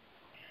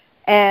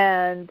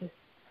 And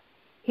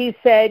he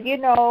said,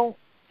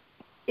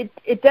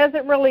 it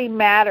doesn't really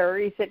matter,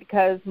 he said,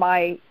 because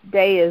my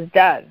day is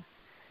done.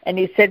 And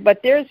he said,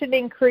 but there's an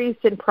increase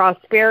in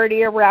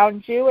prosperity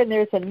around you, and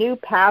there's a new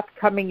path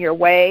coming your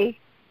way.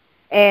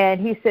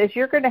 And he says,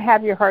 you're going to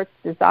have your heart's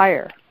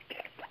desire.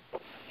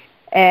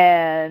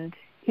 And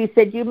he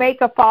said, you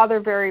make a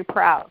father very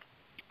proud.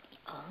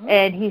 Uh-huh.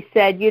 And he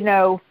said,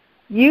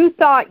 you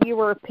thought you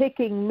were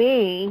picking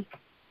me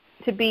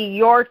to be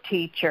your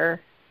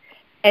teacher,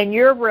 and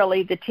you're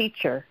really the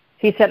teacher.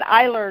 He said,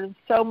 I learned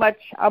so much.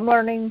 I'm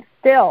learning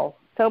still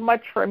so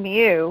much from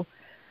you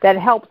that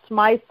helps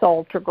my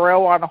soul to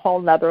grow on a whole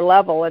nother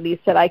level. And he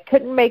said, I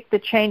couldn't make the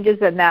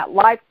changes in that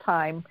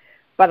lifetime,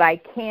 but I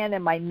can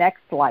in my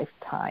next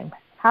lifetime.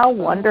 How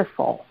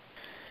wonderful.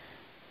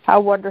 How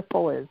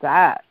wonderful is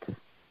that?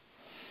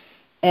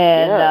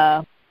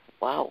 And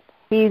wow.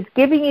 He's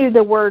giving you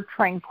the word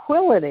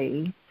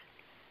tranquility.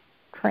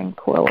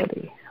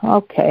 Tranquility.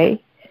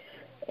 Okay.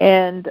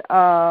 And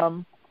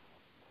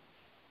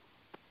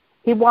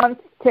he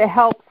wants to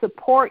help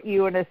support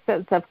you in a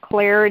sense of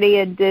clarity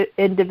and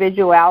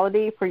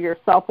individuality for your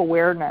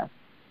self-awareness.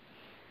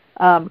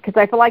 Because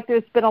I feel like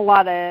there's been a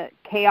lot of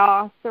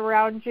chaos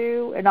around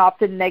you and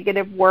often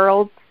negative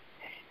worlds.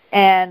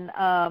 And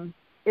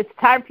it's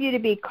time for you to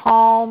be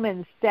calm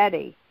and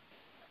steady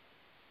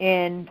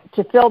and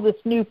to feel this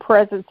new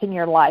presence in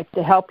your life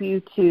to help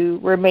you to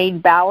remain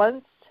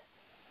balanced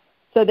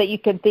so that you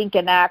can think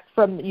and act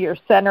from your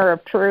center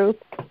of truth.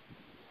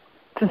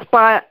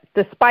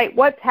 Despite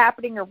what's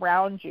happening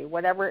around you,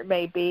 whatever it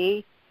may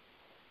be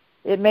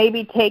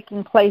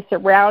taking place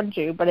around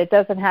you, but it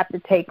doesn't have to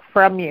take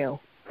from you.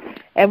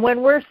 And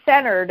when we're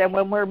centered and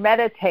when we're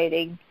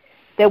meditating,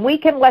 then we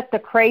can let the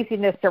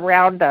craziness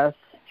around us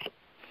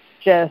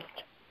just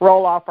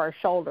roll off our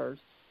shoulders.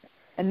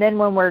 And then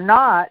when we're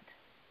not,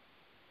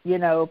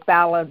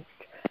 balanced,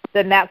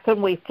 then that's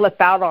when we flip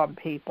out on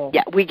people.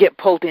 Yeah, we get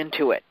pulled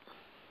into it.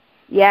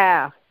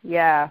 Yeah.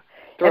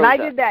 And I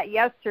did that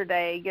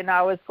yesterday.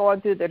 I was going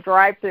through the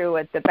drive-thru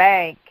at the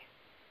bank,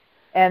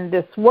 and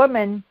this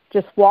woman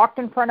just walked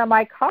in front of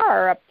my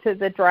car up to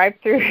the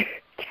drive-thru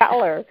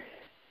teller,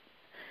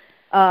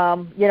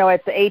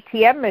 at the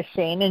ATM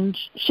machine, and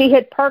she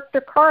had parked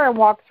her car and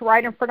walked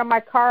right in front of my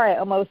car. I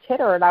almost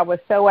hit her, and I was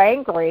so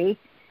angry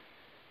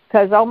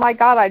because, oh, my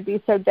God, I'd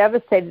be so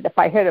devastated if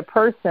I hit a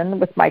person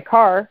with my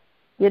car,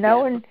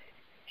 and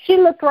she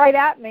looked right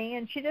at me,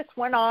 and she just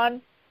went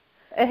on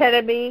ahead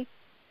of me,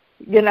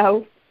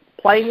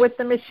 playing with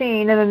the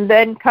machine. And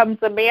then comes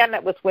the man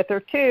that was with her,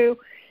 too,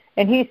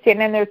 and he's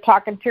standing there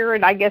talking to her,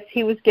 and I guess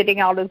he was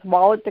getting out his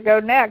wallet to go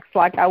next,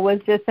 like I was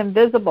just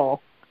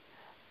invisible.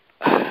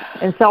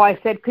 And so I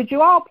said, could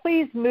you all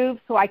please move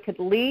so I could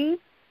leave?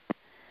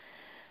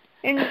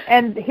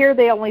 And here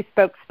they only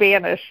spoke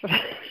Spanish.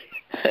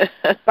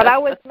 But I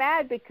was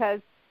mad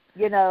because,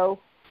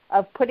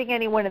 of putting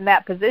anyone in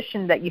that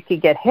position that you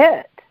could get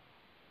hit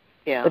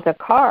with a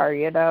car,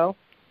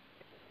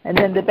 And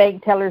then the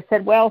bank teller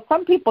said, well,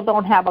 some people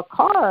don't have a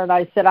car. And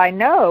I said, I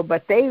know,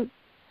 but they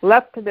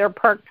left their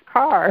parked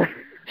car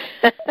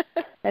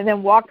and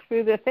then walked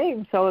through the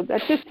thing. So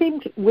that just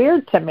seemed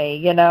weird to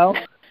me,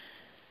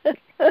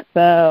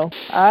 So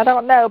I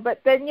don't know.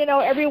 But then,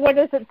 everyone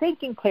isn't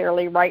thinking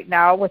clearly right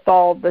now with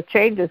all the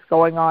changes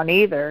going on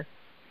either.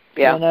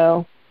 Yeah.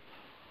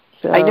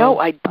 So, I know.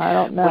 I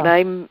don't know. When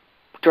I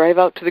drive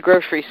out to the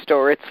grocery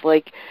store, it's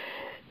like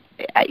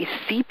I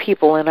see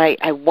people and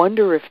I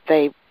wonder if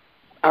they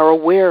are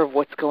aware of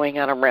what's going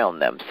on around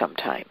them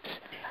sometimes.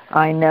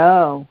 I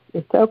know.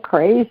 It's so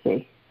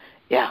crazy.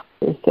 Yeah.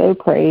 It's so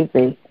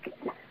crazy.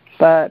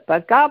 But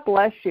God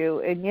bless you.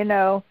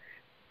 And,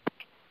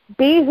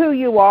 be who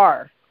you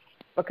are,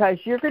 because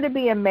you're going to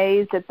be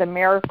amazed at the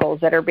miracles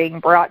that are being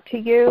brought to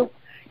you.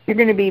 You're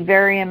going to be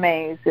very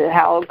amazed at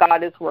how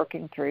God is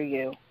working through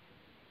you.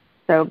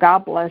 So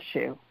God bless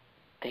you.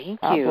 Thank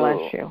God you.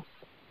 bless you.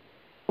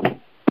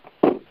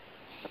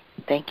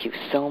 Thank you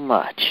so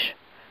much.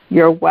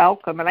 You're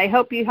welcome. And I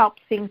hope you help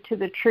sing to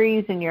the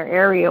trees in your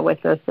area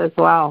with us as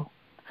well.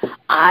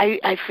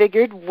 I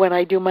figured when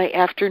I do my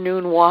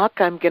afternoon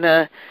walk, I'm going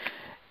to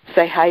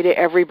say hi to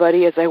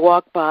everybody as I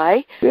walk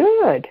by.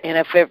 Good. And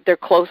if they're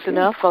close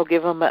enough, I'll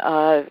give them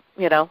a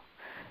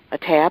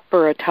tap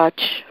or a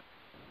touch.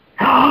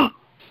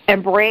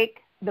 And break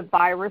the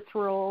virus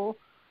rule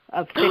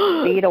of 6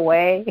 feet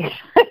away.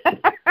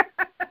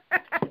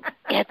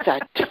 It's a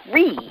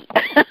tree.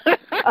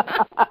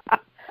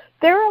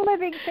 They're a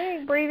living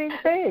thing, breathing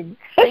thing.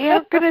 They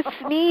aren't going to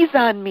sneeze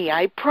on me,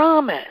 I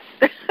promise.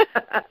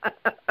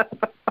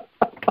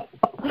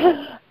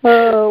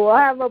 Oh, well,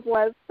 have a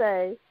blessed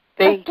day.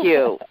 Thank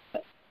you.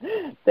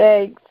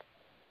 Thanks.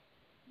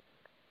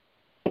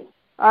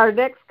 Our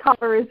next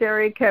caller is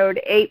area code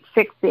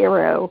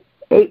 860.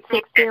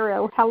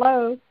 860.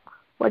 Hello.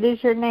 What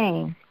is your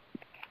name?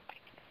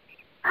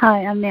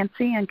 Hi, I'm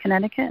Nancy in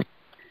Connecticut.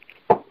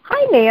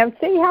 Hi,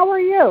 Nancy. How are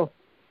you?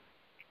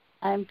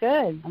 I'm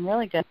good. I'm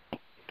really good.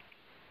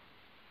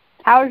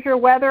 How's your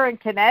weather in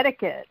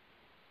Connecticut?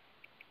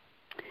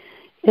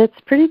 It's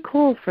pretty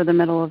cool for the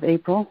middle of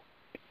April.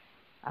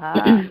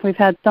 We've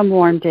had some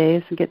warm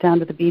days and get down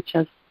to the beach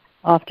as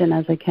often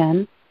as I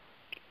can.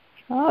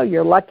 Oh,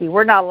 you're lucky.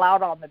 We're not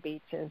allowed on the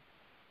beaches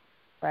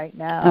right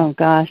now. Oh,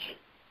 gosh.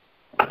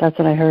 That's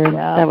what I heard.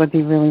 Yeah. That would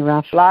be really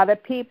rough. A lot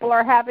of people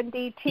are having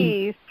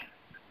DTs.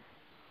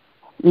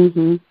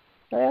 Mm-hmm.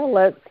 Well,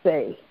 let's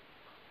see.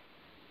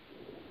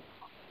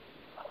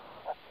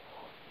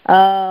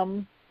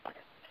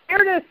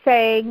 Spirit is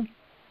saying,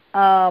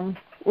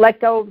 let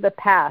go of the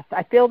past.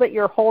 I feel that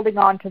you're holding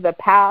on to the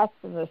past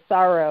and the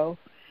sorrow,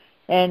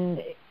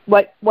 and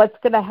what's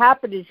going to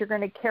happen is you're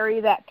going to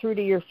carry that through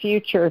to your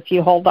future if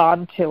you hold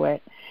on to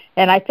it.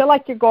 And I feel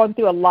like you're going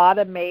through a lot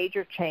of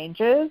major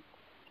changes,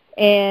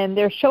 and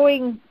they're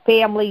showing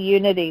family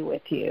unity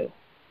with you.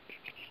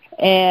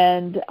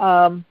 And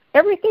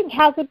everything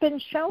hasn't been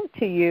shown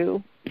to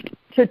you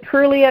to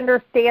truly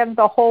understand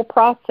the whole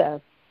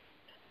process.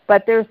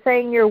 But they're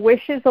saying your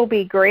wishes will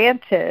be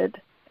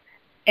granted,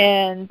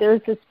 and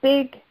there's this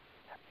big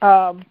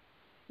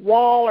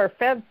wall or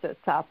fence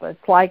that's up.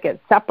 It's like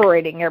it's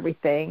separating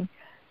everything,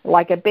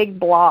 like a big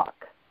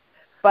block.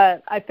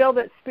 But I feel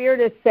that Spirit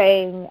is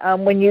saying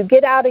when you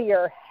get out of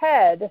your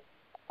head,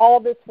 all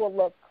this will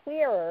look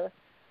clearer,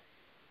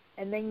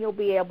 and then you'll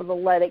be able to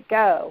let it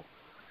go.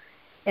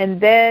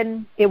 And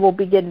then it will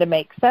begin to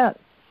make sense.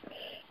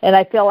 And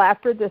I feel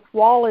after this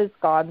wall is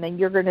gone, then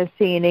you're going to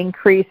see an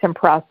increase in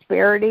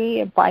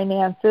prosperity and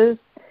finances,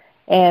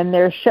 and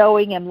they're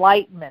showing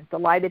enlightenment, the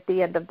light at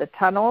the end of the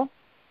tunnel,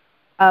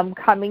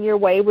 coming your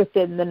way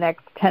within the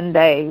next 10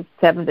 days,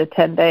 7 to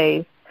 10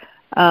 days.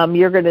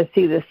 You're going to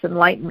see this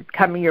enlightenment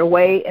coming your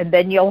way, and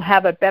then you'll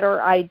have a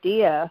better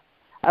idea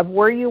of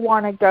where you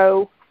want to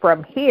go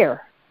from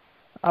here,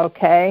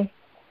 okay?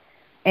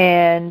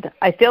 And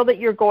I feel that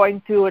you're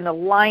going through an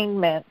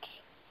alignment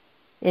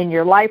in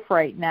your life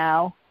right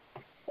now,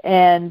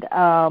 and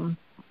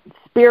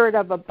Spirit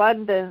of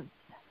Abundance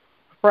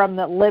from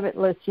the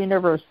Limitless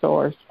Universe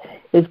Source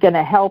is going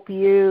to help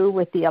you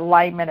with the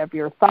alignment of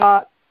your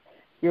thoughts,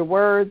 your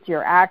words,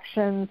 your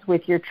actions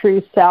with your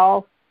true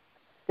self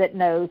that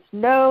knows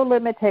no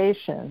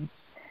limitations.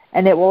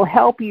 And it will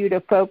help you to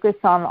focus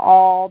on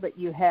all that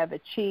you have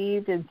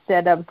achieved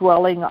instead of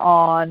dwelling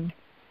on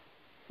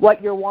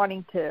what you're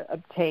wanting to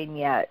obtain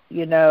yet,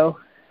 you know,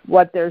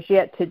 what there's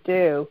yet to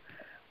do.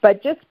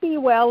 But just be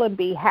well and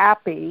be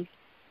happy,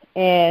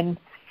 and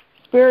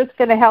Spirit's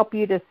going to help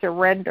you to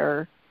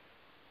surrender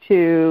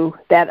to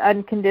that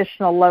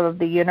unconditional love of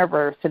the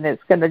universe, and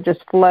it's going to just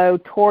flow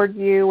toward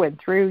you and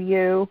through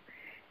you.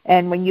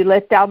 And when you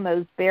let down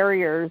those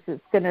barriers,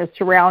 it's going to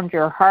surround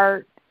your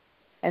heart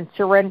and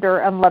surrender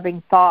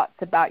unloving thoughts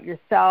about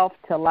yourself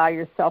to allow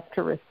yourself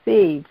to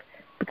receive,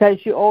 because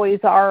you always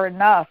are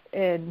enough.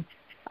 And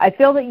I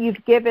feel that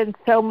you've given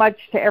so much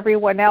to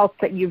everyone else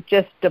that you've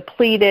just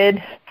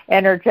depleted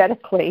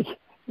energetically,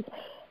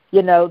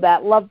 you know,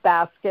 that love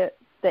basket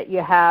that you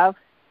have.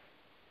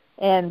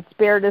 And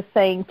Spirit is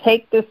saying,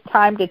 take this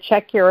time to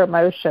check your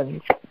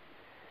emotions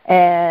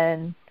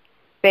and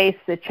face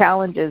the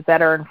challenges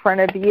that are in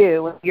front of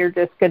you. You're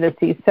just going to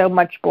see so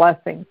much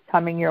blessings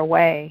coming your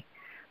way.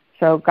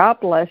 So God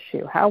bless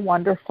you. How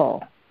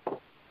wonderful.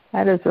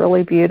 That is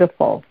really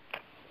beautiful.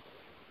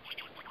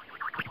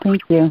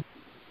 Thank you.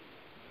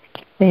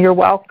 You're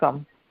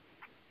welcome.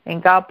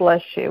 And God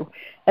bless you.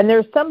 And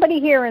there's somebody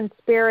here in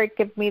Spirit,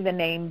 give me the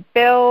name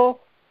Bill.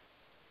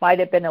 Might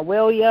have been a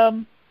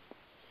William.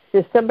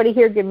 There's somebody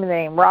here, give me the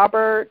name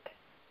Robert.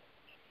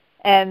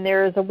 And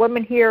there's a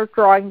woman here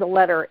drawing the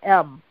letter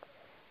M.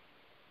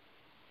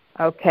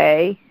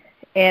 Okay.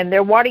 And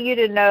they're wanting you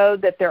to know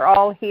that they're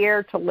all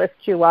here to lift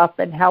you up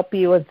and help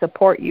you and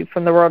support you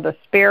from the world of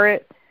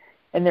Spirit.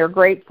 And they're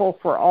grateful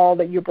for all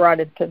that you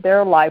brought into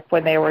their life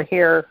when they were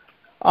here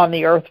on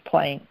the earth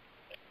plane.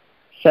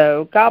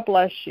 So God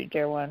bless you,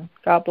 dear one.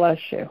 God bless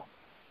you.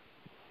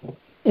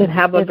 And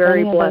have a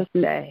very blessed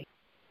day.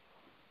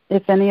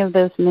 If any of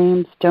those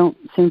names don't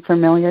seem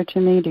familiar to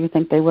me, do you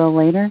think they will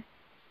later?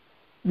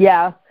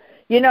 Yeah.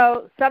 You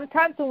know,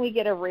 sometimes when we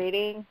get a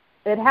reading,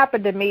 it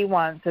happened to me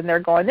once, and they're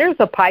going, there's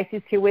a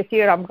Pisces here with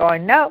you. And I'm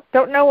going, no,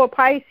 don't know a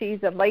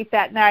Pisces. And late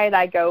that night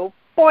I go,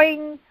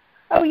 boing,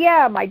 oh,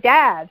 yeah, my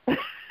dad.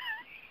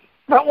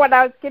 But when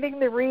I was getting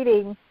the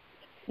reading,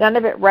 none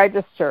of it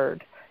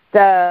registered.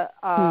 The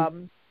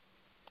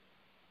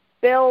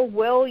Bill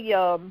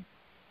William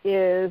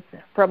is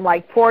from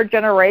like 4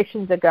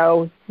 generations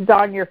ago. He's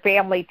on your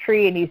family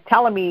tree, and he's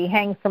telling me he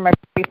hangs from a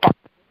tree.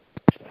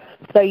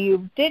 So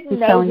you didn't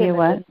know him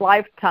in his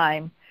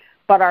lifetime,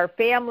 but our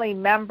family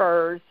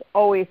members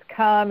always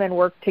come and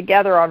work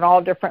together on all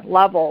different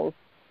levels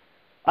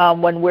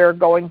when we're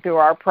going through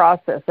our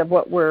process of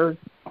what we're,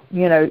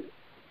 you know,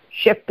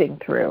 shifting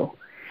through.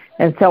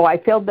 And so I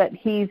feel that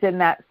he's in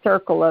that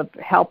circle of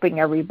helping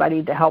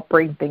everybody to help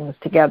bring things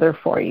together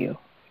for you.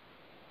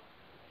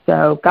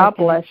 So God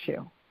bless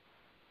you.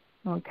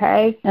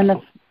 Okay? And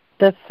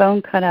the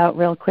phone cut out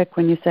real quick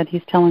when you said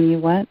he's telling you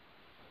what?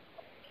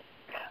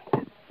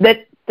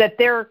 That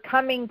they're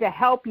coming to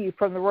help you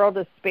from the world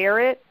of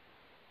Spirit.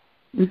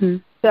 Mm-hmm.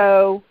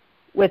 So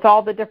with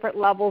all the different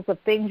levels of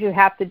things you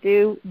have to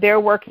do, they're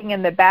working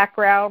in the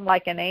background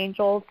like an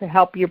angel to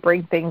help you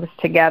bring things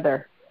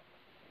together.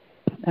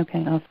 Okay,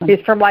 awesome.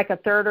 He's from like a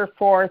 3rd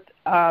or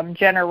 4th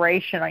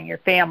generation on your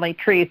family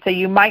tree, so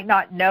you might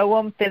not know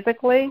them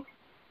physically,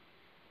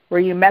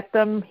 where you met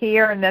them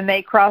here and then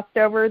they crossed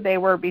over. They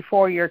were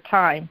before your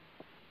time.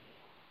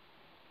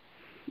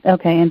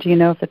 Okay, and do you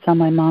know if it's on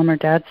my mom or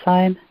dad's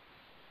side?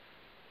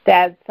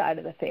 Dad's side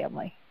of the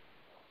family.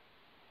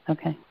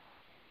 Okay.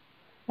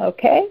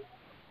 Okay?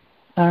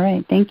 All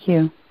right, thank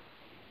you.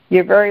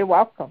 You're very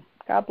welcome.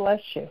 God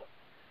bless you.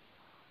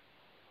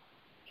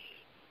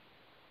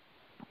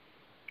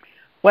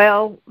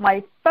 Well,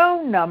 my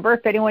phone number,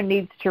 if anyone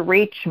needs to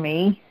reach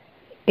me,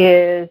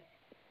 is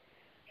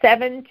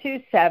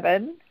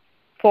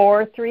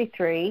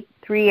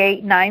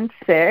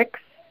 727-433-3896.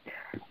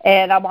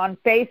 And I'm on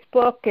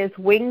Facebook as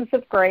Wings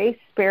of Grace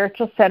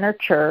Spiritual Center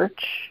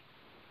Church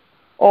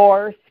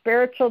or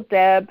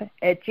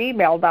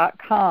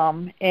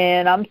spiritualdeb@gmail.com.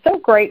 And I'm so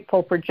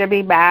grateful for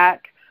Jimmy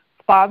Mack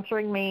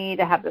sponsoring me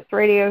to have this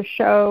radio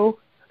show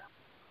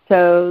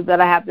so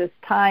that I have this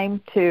time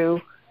to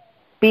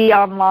be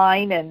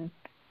online and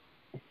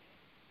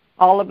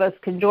all of us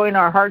can join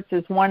our hearts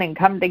as one and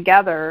come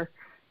together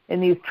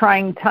in these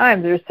trying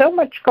times. There's so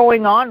much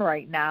going on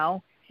right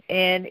now,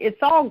 and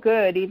it's all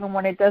good even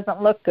when it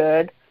doesn't look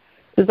good.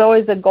 There's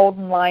always a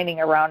golden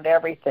lining around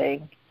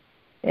everything.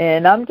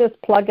 And I'm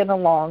just plugging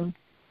along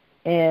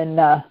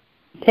and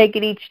take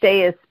it each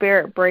day as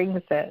Spirit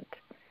brings it.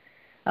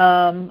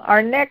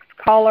 Our next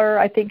caller,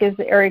 I think, is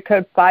area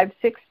code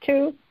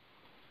 562.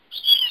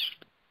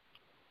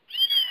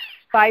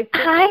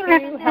 562. Hi,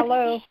 Reverend.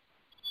 Hello.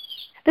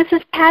 This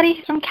is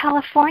Patty from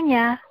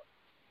California.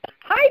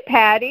 Hi,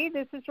 Patty.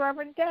 This is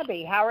Reverend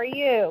Debbie. How are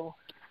you?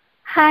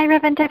 Hi,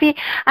 Reverend Debbie.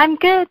 I'm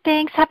good,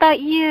 thanks. How about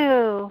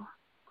you?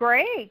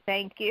 Great,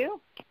 thank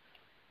you.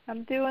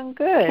 I'm doing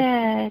good.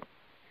 Good.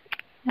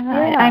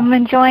 Yeah. I'm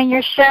enjoying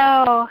your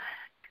show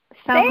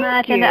so Thank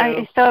much, you. and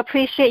I so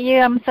appreciate you.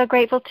 I'm so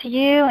grateful to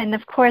you, and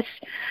of course,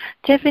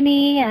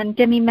 Tiffany and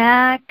Demi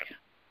Mack.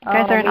 You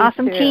guys are an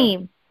awesome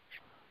team.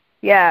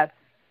 Yes.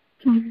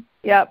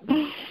 Yep.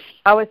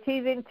 I was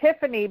teasing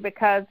Tiffany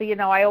because,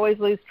 I always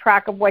lose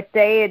track of what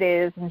day it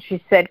is, and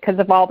she said because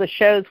of all the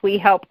shows, we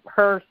help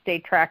her stay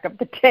track of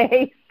the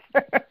days.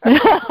 Let's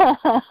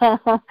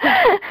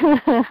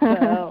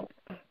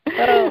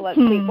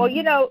see. Well,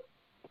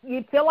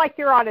 you feel like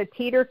you're on a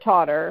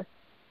teeter-totter,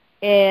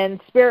 and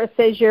Spirit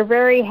says you're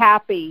very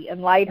happy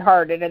and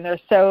lighthearted, and they're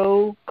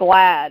so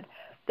glad.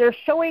 They're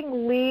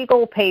showing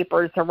legal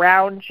papers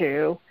around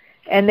you,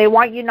 and they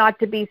want you not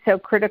to be so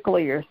critical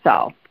of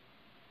yourself.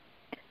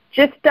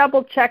 Just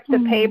double-check the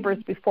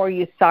papers before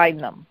you sign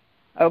them,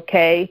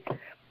 okay?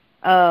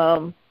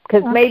 Because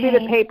maybe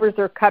the papers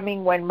are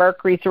coming when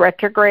Mercury's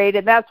retrograde,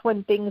 and that's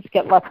when things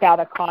get left out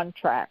of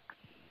contracts.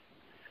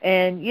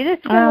 And you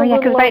just feel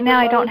because right now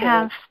I don't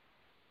have.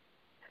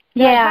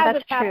 Yeah,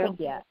 that's true.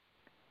 Yet.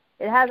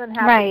 It hasn't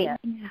happened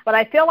yet. But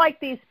I feel like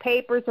these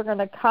papers are going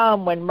to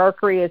come when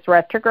Mercury is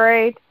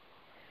retrograde.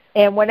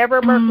 And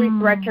whenever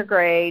Mercury's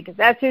retrograde,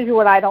 that's usually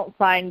when I don't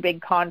sign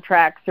big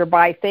contracts or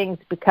buy things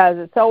because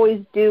it's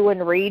always do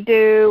and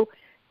redo.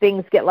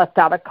 Things get left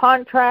out of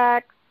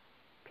contracts.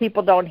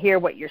 People don't hear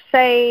what you're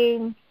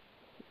saying.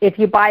 If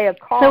you buy a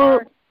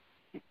car,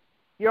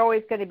 you're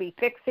always going to be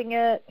fixing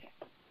it.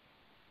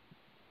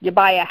 You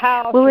buy a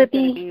house, you're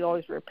going to be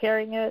always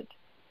repairing it.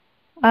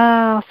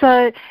 Oh,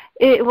 so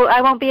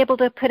I won't be able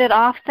to put it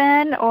off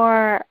then,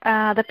 or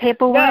the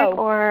paperwork,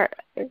 or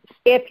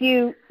if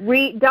you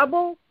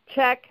double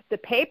check the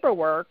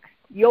paperwork,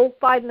 you'll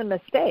find the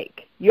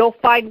mistake. You'll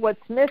find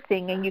what's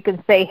missing, and you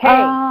can say, "Hey,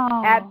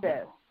 add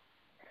this."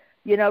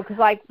 Because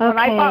when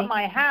I bought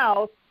my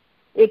house,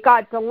 it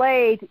got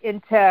delayed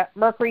into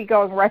Mercury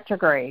going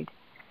retrograde.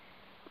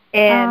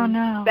 And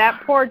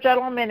that poor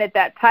gentleman at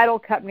that title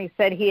company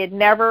said he had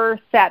never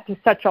sat through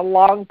such a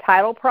long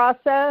title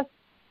process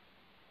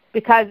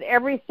because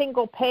every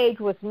single page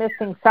was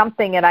missing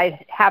something, and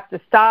I'd have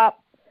to stop,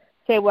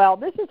 say, well,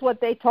 this is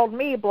what they told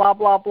me, blah,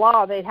 blah,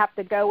 blah. They'd have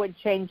to go and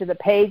change the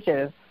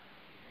pages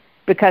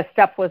because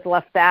stuff was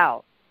left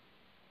out,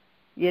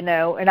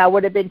 and I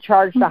would have been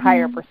charged a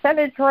higher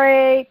percentage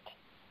rate.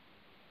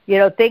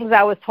 Things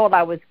I was told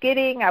I was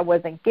getting, I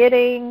wasn't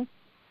getting,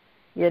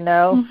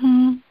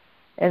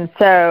 And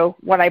so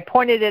when I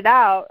pointed it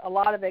out, a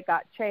lot of it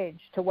got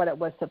changed to what it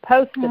was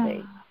supposed to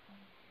be.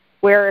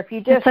 Where if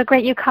you just so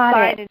great you caught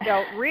sign and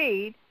don't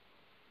read,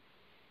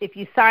 if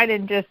you sign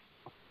and just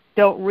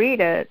don't read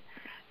it,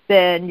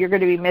 then you're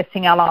going to be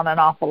missing out on an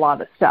awful lot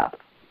of stuff.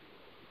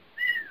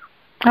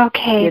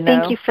 Okay,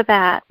 thank you for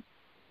that.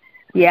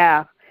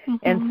 Yeah.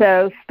 And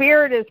so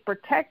Spirit is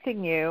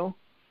protecting you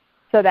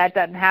so that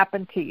doesn't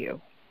happen to you.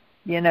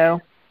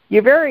 You're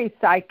very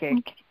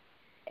psychic.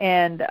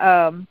 And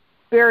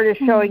Spirit is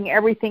showing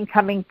everything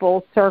coming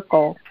full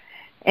circle.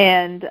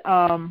 And,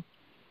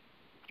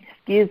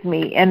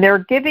 and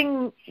they're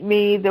giving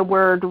me the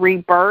word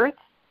rebirth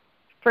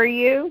for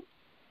you.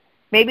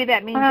 Maybe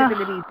that means you're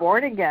going to be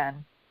born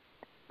again,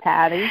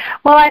 Patty.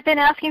 Well, I've been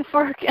asking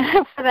for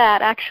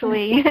that,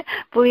 actually,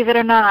 believe it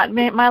or not.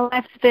 My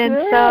life's been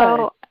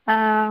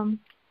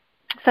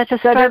such a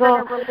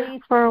struggle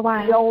for a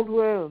while. The old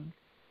wounds.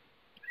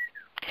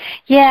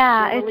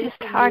 Yeah, it's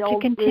just hard to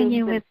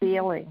continue with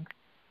feeling.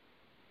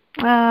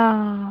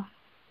 Oh,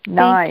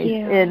 nice. Thank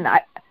you. And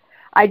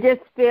I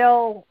just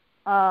feel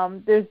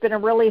there's been a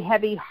really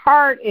heavy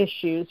heart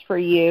issues for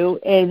you,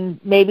 and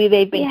maybe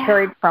they've been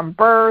carried from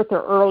birth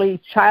or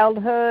early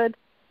childhood,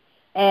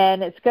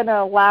 and it's going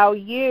to allow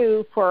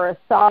you for a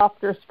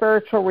softer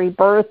spiritual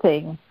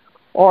rebirthing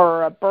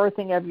or a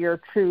birthing of your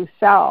true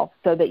self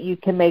so that you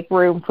can make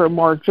room for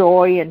more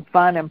joy and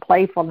fun and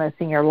playfulness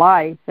in your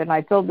life. And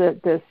I feel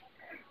that this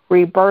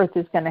rebirth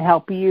is going to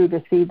help you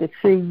to see the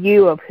true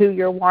you of who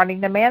you're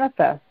wanting to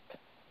manifest.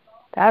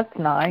 That's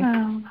nice.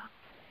 Oh,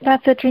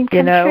 that's a dream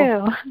come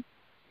true.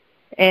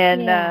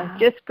 And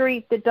just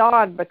greet the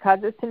dawn, because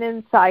it's an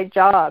inside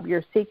job.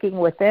 You're seeking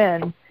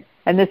within,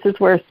 and this is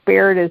where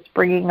Spirit is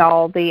bringing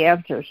all the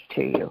answers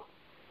to you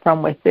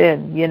from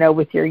within,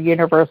 with your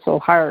universal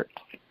heart.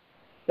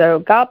 So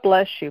God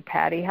bless you,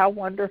 Patty. How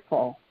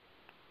wonderful.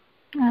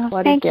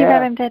 Oh, thank you,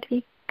 Reverend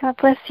Debbie. God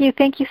bless you.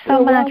 Thank you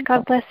so much. Welcome.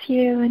 God bless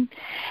you. And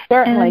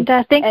certainly. And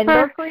thanks and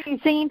for Mercury,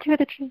 singing to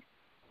the trees.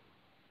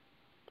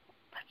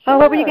 Sure. Oh,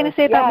 what were you going to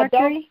say about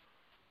Mercury?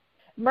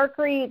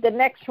 Mercury, the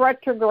next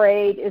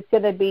retrograde is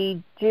going to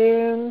be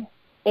June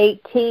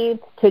 18th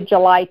to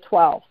July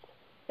 12th.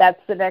 That's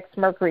the next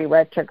Mercury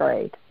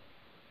retrograde.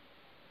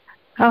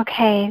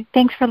 Okay.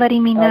 Thanks for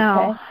letting me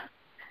know.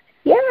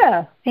 Okay.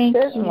 Yeah, thank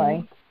certainly.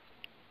 you.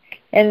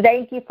 And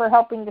thank you for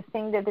helping to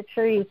sing to the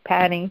trees,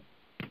 Patty.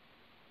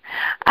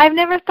 I've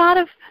never thought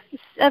of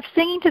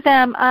singing to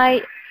them.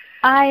 I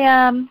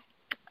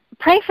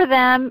pray for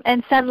them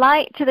and send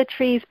light to the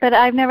trees, but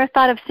I've never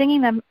thought of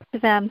singing them to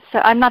them. So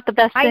I'm not the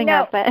best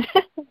singer, but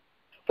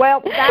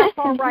well, that's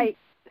all right.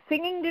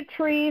 Singing to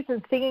trees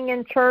and singing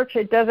in church,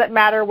 it doesn't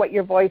matter what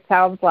your voice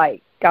sounds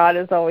like. God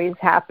is always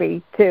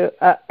happy to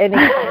any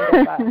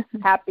kind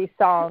of happy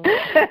song.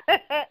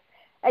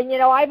 And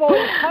I've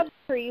always hugged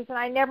trees, and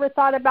I never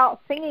thought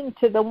about singing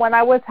to them when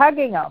I was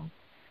hugging them,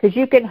 because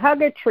you can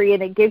hug a tree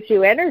and it gives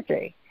you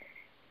energy,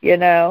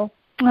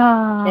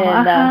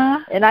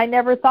 Oh, and I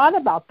never thought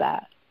about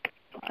that.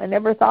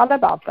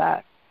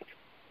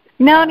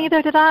 No,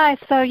 neither did I.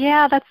 So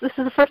this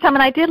is the first time,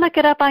 and I did look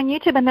it up on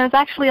YouTube, and there's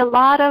actually a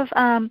lot of,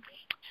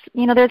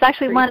 there's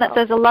actually one that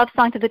says a love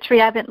song to the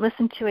tree. I haven't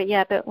listened to it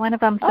yet, but one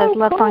of them says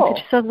love song to the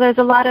tree. So there's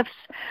a lot of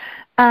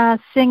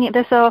singing.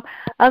 So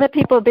other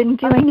people have been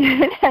doing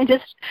it. I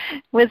just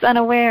was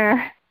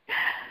unaware.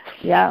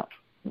 Yeah.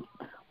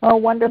 Oh,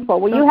 wonderful.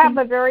 Well, you have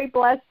a very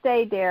blessed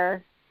day,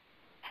 dear.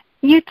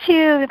 You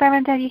too,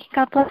 Reverend Debbie.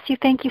 God bless you.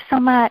 Thank you so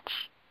much.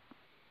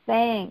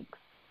 Thanks.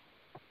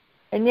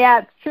 And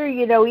it's true,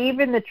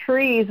 even the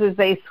trees as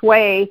they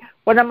sway.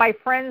 One of my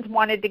friends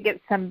wanted to get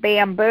some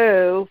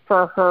bamboo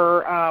for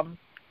her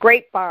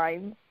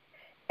grapevines.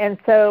 And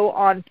so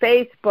on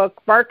Facebook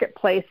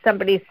Marketplace,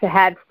 somebody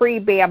had free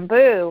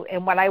bamboo.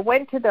 And when I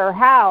went to their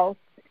house,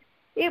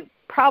 it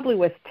probably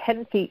was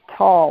 10 feet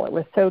tall. It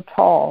was so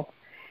tall.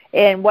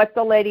 And what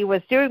the lady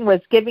was doing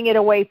was giving it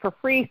away for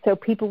free so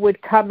people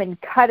would come and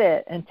cut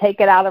it and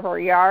take it out of her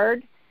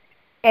yard.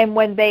 And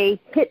when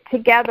they hit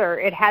together,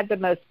 it had the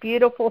most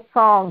beautiful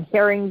song,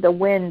 hearing the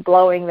wind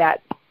blowing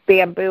that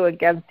bamboo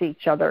against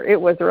each other. It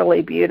was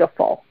really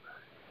beautiful.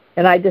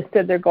 And I just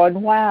stood there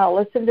going, wow,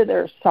 listen to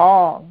their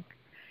song.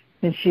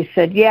 And she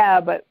said, yeah,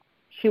 but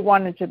she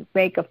wanted to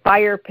make a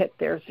fire pit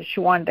there, so she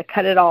wanted to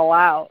cut it all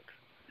out.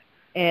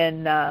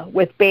 And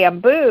with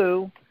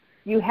bamboo,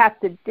 you have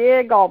to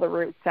dig all the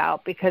roots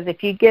out, because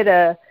if you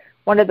get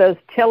one of those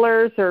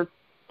tillers or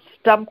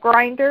stump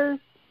grinders,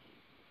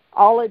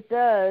 all it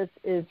does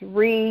is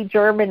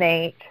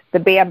re-germinate the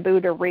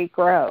bamboo to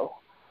regrow.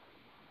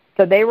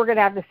 So they were going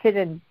to have to sit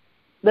and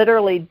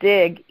literally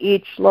dig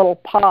each little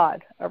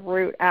pod of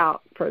root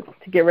out to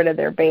get rid of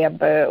their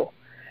bamboo.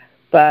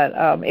 But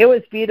it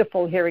was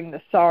beautiful hearing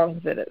the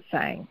songs that it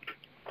sang.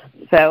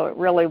 So it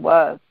really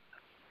was.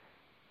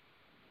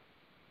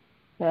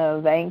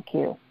 So thank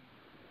you.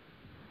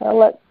 Well,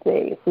 let's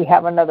see if we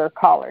have another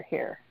caller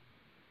here.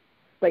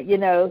 But,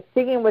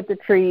 singing with the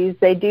trees,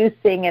 they do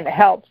sing, and it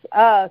helps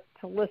us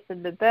to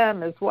listen to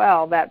them as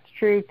well. That's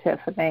true,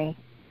 Tiffany.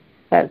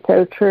 That's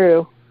so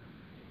true.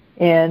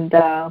 And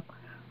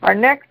our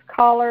next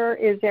caller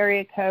is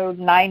area code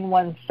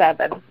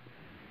 917.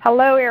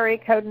 Hello, area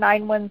code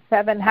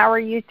 917. How are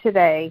you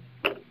today?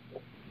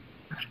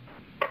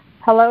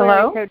 Hello,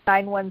 area code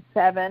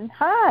 917.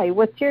 Hi,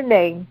 what's your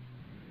name?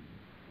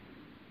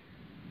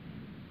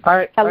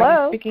 Hello?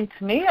 Are you speaking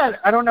to me?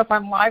 I don't know if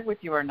I'm live with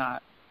you or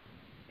not.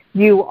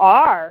 You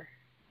are.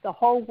 The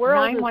whole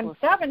world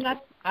 917.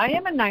 I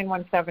am a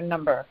 917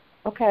 number.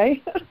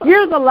 Okay.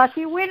 You're the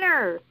lucky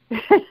winner. Yay.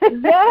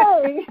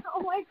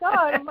 Oh, my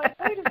God. I'm like,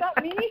 wait, is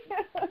that me?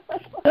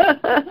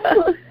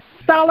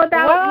 It's all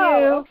about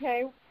you.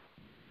 Okay.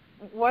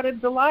 What a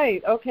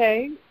delight.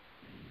 Okay.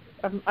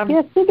 I'm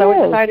yes, so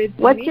excited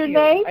to What's meet your you.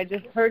 name? I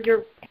just heard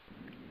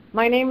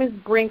my name is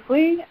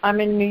Brinkley. I'm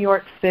in New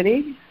York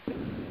City.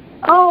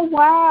 Oh,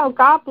 wow.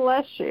 God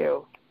bless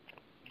you.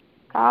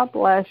 God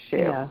bless you.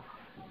 Yeah.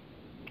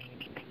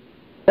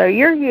 So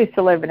you're used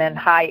to living in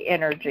high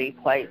energy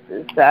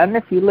places, then,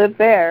 if you live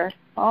there.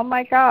 Oh,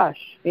 my gosh.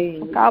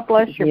 God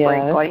bless you,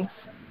 Brinkley.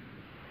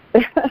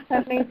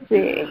 Let me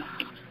see.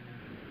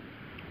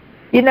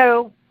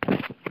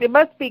 It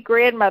must be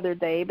Grandmother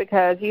Day,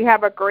 because you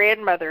have a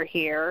grandmother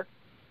here.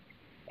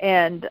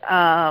 And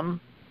I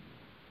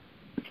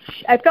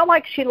felt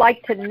like she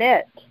liked to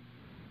knit.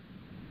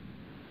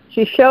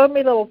 she showed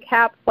me little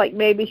caps, like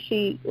maybe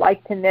she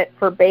liked to knit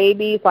for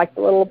babies, like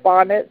the little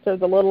bonnets or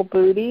the little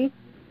booties.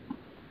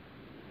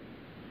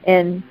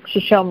 And she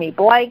showed me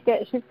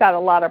blankets. She's got a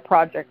lot of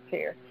projects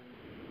here.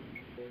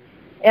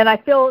 And I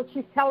feel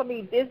she's telling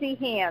me busy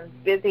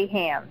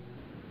hands,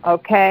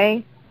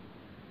 okay?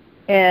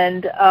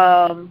 And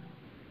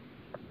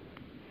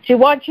she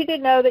wants you to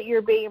know that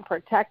you're being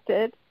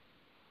protected.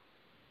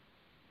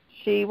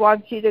 She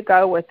wants you to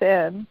go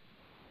within.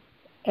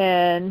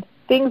 And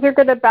things are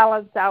going to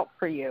balance out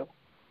for you.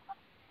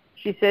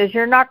 She says,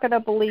 you're not going to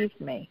believe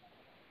me,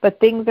 but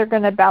things are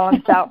going to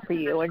balance out for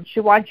you. And she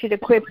wants you to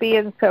quit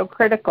being so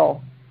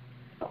critical.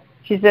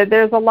 She said,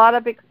 there's a lot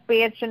of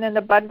expansion and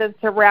abundance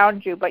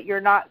around you, but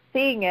you're not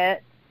seeing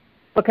it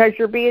because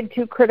you're being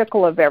too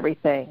critical of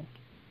everything,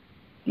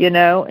 you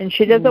know. And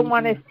she doesn't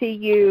want to see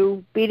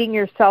you beating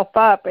yourself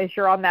up as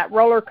you're on that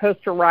roller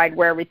coaster ride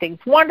where everything's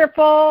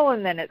wonderful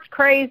and then it's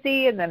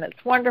crazy and then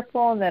it's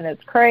wonderful and then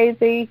it's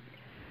crazy,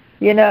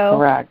 you know.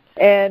 Correct.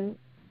 And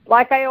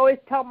like I always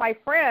tell my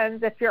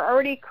friends, if you're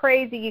already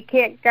crazy, you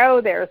can't go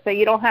there, so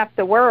you don't have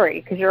to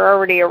worry because you're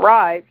already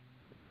arrived,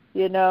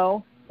 you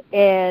know.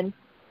 And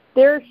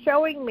they're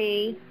showing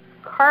me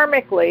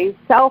karmically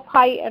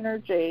self-high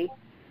energy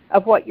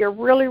of what you're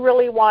really,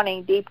 really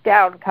wanting deep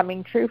down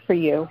coming true for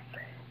you.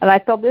 And I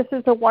feel this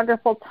is a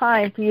wonderful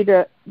time for you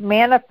to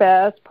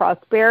manifest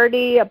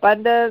prosperity,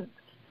 abundance.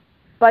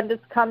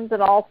 Abundance comes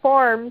in all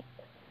forms.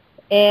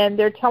 And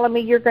they're telling me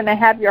you're going to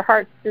have your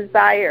heart's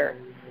desire.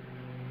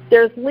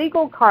 There's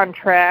legal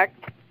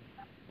contract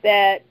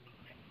that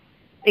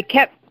it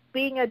kept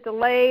being a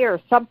delay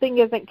or something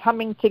isn't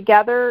coming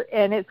together,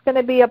 and it's going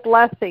to be a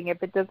blessing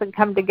if it doesn't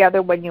come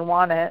together when you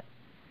want it.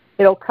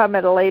 It'll come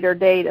at a later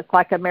date. It's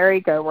like a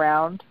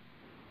merry-go-round.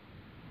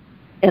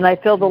 And I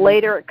feel the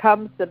later it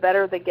comes, the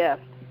better the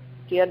gift.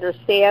 Do you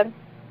understand?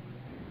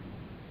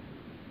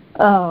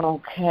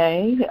 Oh,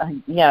 okay.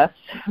 Yes.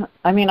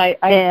 I mean, I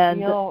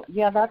feel,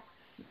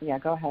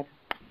 go ahead.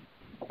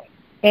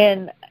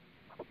 And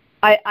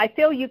I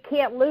feel you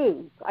can't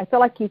lose. I feel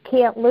like you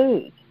can't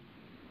lose,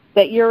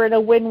 that you're in a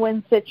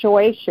win-win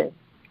situation,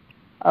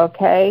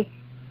 okay?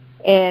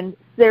 And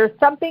there's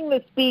something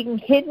that's being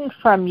hidden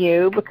from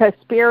you because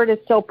Spirit is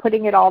still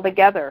putting it all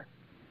together,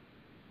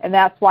 and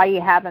that's why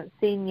you haven't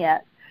seen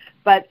yet.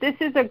 But this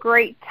is a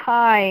great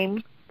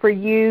time for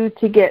you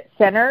to get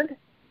centered,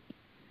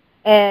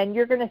 and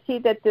you're going to see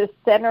that this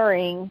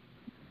centering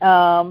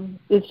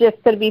is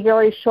just going to be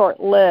very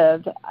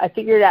short-lived. I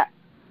figured out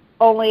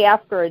only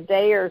after a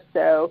day or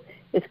so,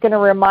 it's going to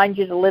remind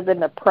you to live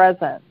in the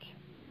present.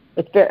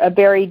 It's a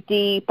very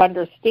deep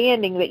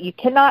understanding that you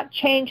cannot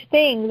change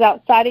things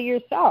outside of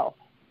yourself,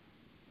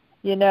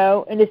 you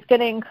know, and it's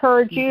going to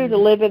encourage you to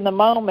live in the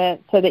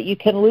moment so that you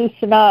can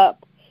loosen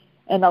up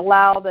and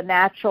allow the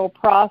natural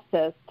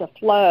process to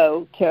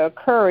flow, to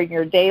occur in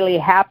your daily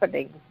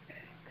happenings.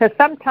 Because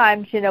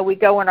sometimes, you know, we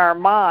go in our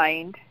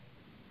mind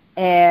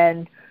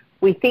and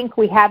we think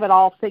we have it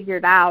all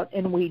figured out,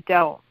 and we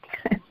don't.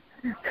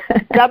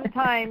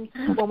 Sometimes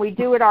when we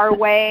do it our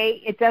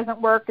way, it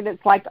doesn't work, and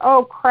it's like,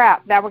 oh,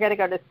 crap, now we're going to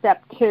go to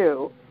step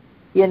 2,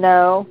 you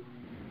know.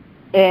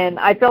 And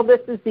I feel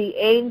this is the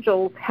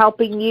angels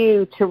helping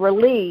you to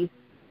release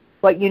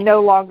what you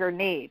no longer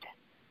need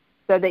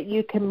so that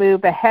you can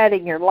move ahead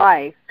in your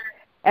life.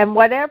 And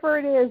whatever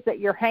it is that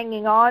you're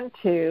hanging on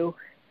to,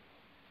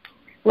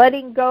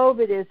 letting go of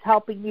it is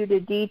helping you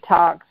to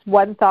detox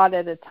one thought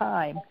at a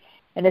time.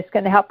 And it's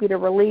going to help you to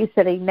release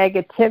any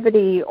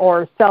negativity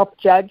or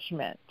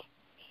self-judgment.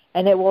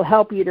 And it will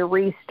help you to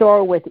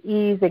restore with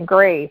ease and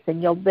grace.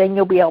 And then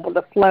you'll be able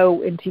to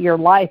flow into your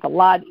life a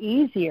lot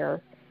easier.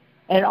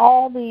 And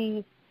all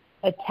these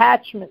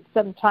attachments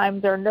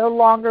sometimes are no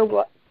longer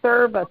what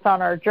serve us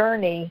on our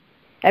journey.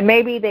 And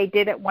maybe they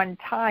did at one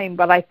time,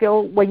 but I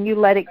feel when you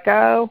let it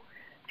go,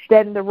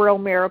 then the real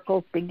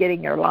miracles begin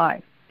in your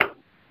life.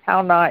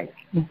 How nice.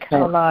 Okay.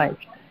 How nice.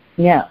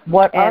 Yeah.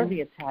 What are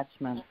the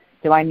attachments?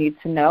 Do I need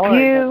to know, or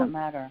it doesn't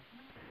matter?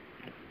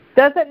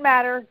 Doesn't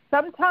matter.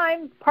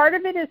 Sometimes part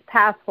of it is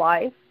past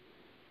life.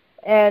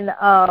 And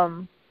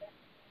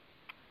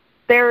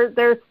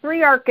there's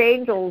 3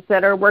 archangels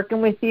that are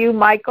working with you,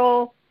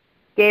 Michael,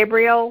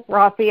 Gabriel,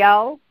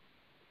 Raphael.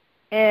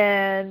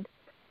 And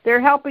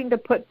they're helping to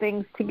put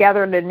things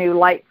together in a new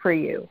light for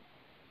you.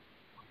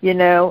 You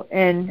know,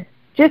 and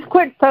just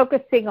quit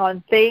focusing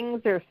on things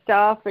or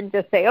stuff and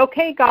just say,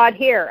 okay, God,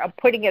 here, I'm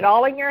putting it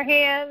all in your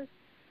hands.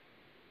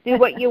 Do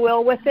what you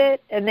will with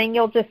it, and then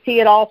you'll just see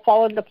it all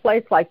fall into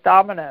place like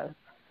dominoes.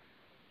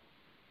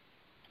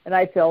 And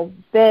I feel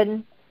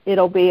then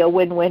it'll be a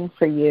win-win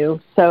for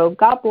you. So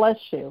God bless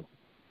you.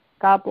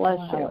 God bless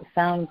you. It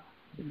sounds,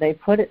 they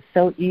put it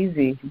so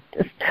easy.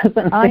 It just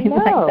doesn't seem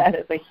like that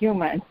as a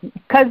human.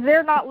 Because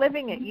they're not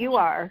living it. You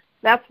are.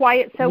 That's why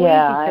it's so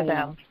easy to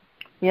them.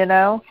 You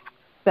know?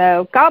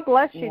 So God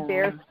bless you,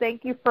 dear.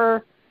 Thank you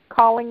for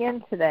calling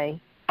in today.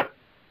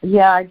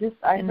 Yeah,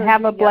 I and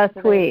have a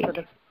blessed week.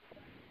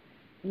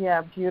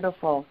 Yeah,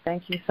 beautiful.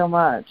 Thank you so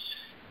much.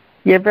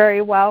 You're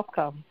very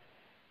welcome.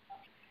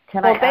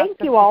 thank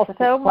you all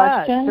so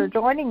much for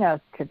joining us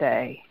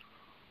today.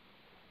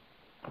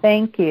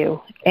 Thank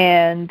you.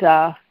 And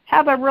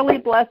have a really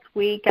blessed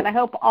week. And I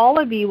hope all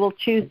of you will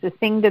choose to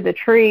sing to the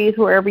trees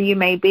wherever you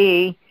may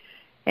be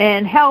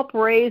and help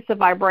raise the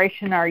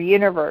vibration in our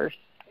universe.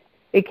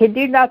 It can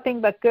do nothing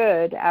but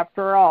good,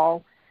 after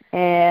all.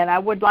 And I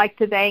would like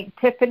to thank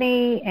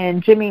Tiffany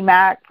and Jimmy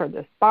Mack for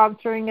the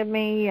sponsoring of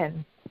me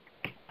and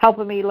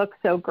helping me look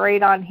so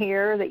great on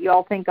here that you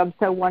all think I'm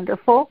so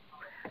wonderful.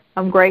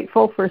 I'm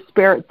grateful for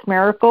Spirit's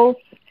miracles.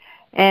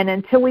 And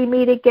until we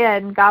meet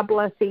again, God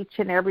bless each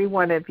and every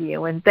one of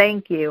you. And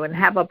thank you, and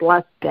have a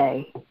blessed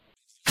day.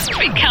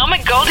 Become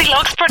a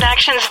Goldilocks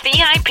Productions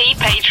VIP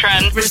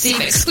patron.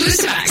 Receive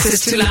exclusive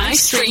access to live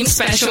stream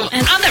special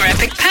and other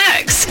epic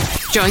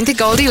perks. Join the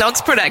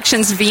Goldilocks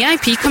Productions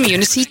VIP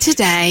community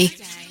today.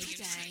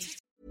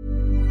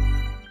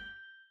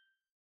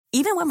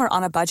 Even when we're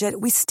on a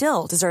budget, we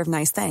still deserve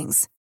nice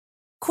things.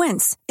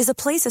 Quince is a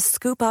place to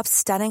scoop up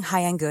stunning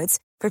high-end goods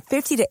for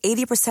 50 to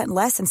 80%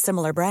 less than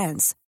similar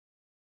brands.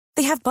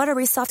 They have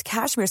buttery soft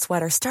cashmere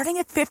sweaters starting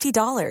at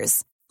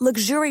 $50,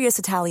 luxurious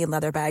Italian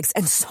leather bags,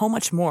 and so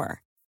much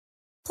more.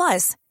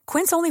 Plus,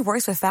 Quince only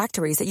works with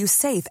factories that use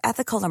safe,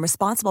 ethical, and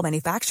responsible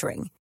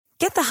manufacturing.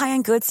 Get the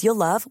high-end goods you'll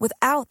love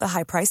without the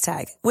high price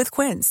tag with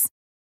Quince.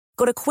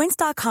 Go to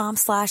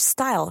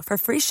quince.com/style for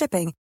free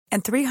shipping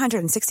and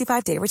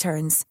 365-day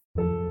returns.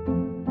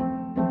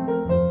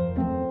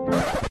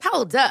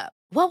 Hold up.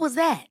 What was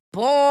that?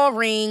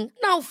 Boring.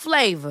 No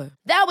flavor.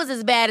 That was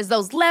as bad as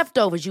those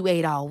leftovers you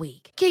ate all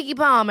week. Keke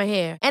Palmer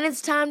here, and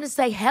it's time to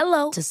say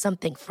hello to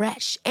something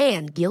fresh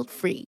and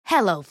guilt-free.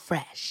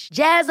 HelloFresh.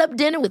 Jazz up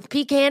dinner with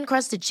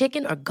pecan-crusted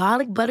chicken or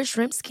garlic butter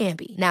shrimp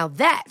scampi. Now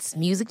that's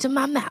music to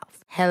my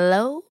mouth.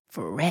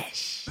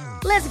 HelloFresh.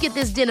 Let's get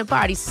this dinner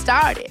party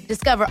started.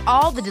 Discover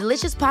all the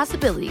delicious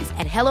possibilities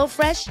at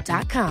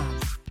HelloFresh.com.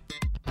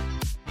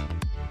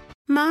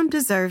 Mom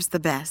deserves the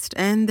best,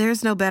 and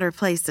there's no better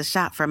place to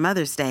shop for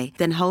Mother's Day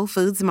than Whole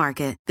Foods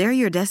Market. They're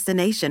your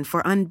destination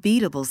for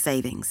unbeatable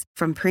savings,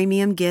 from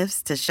premium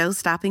gifts to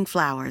show-stopping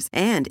flowers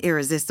and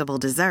irresistible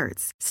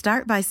desserts.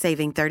 Start by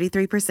saving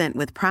 33%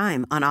 with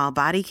Prime on all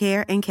body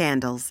care and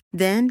candles.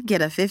 Then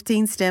get a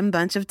 15-stem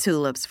bunch of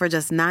tulips for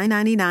just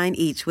 $9.99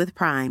 each with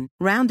Prime.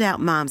 Round out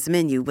Mom's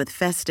menu with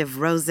festive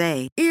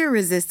rosé,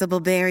 irresistible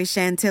berry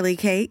chantilly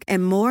cake,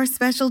 and more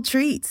special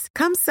treats.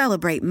 Come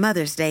celebrate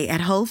Mother's Day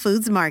at Whole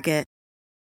Foods Market.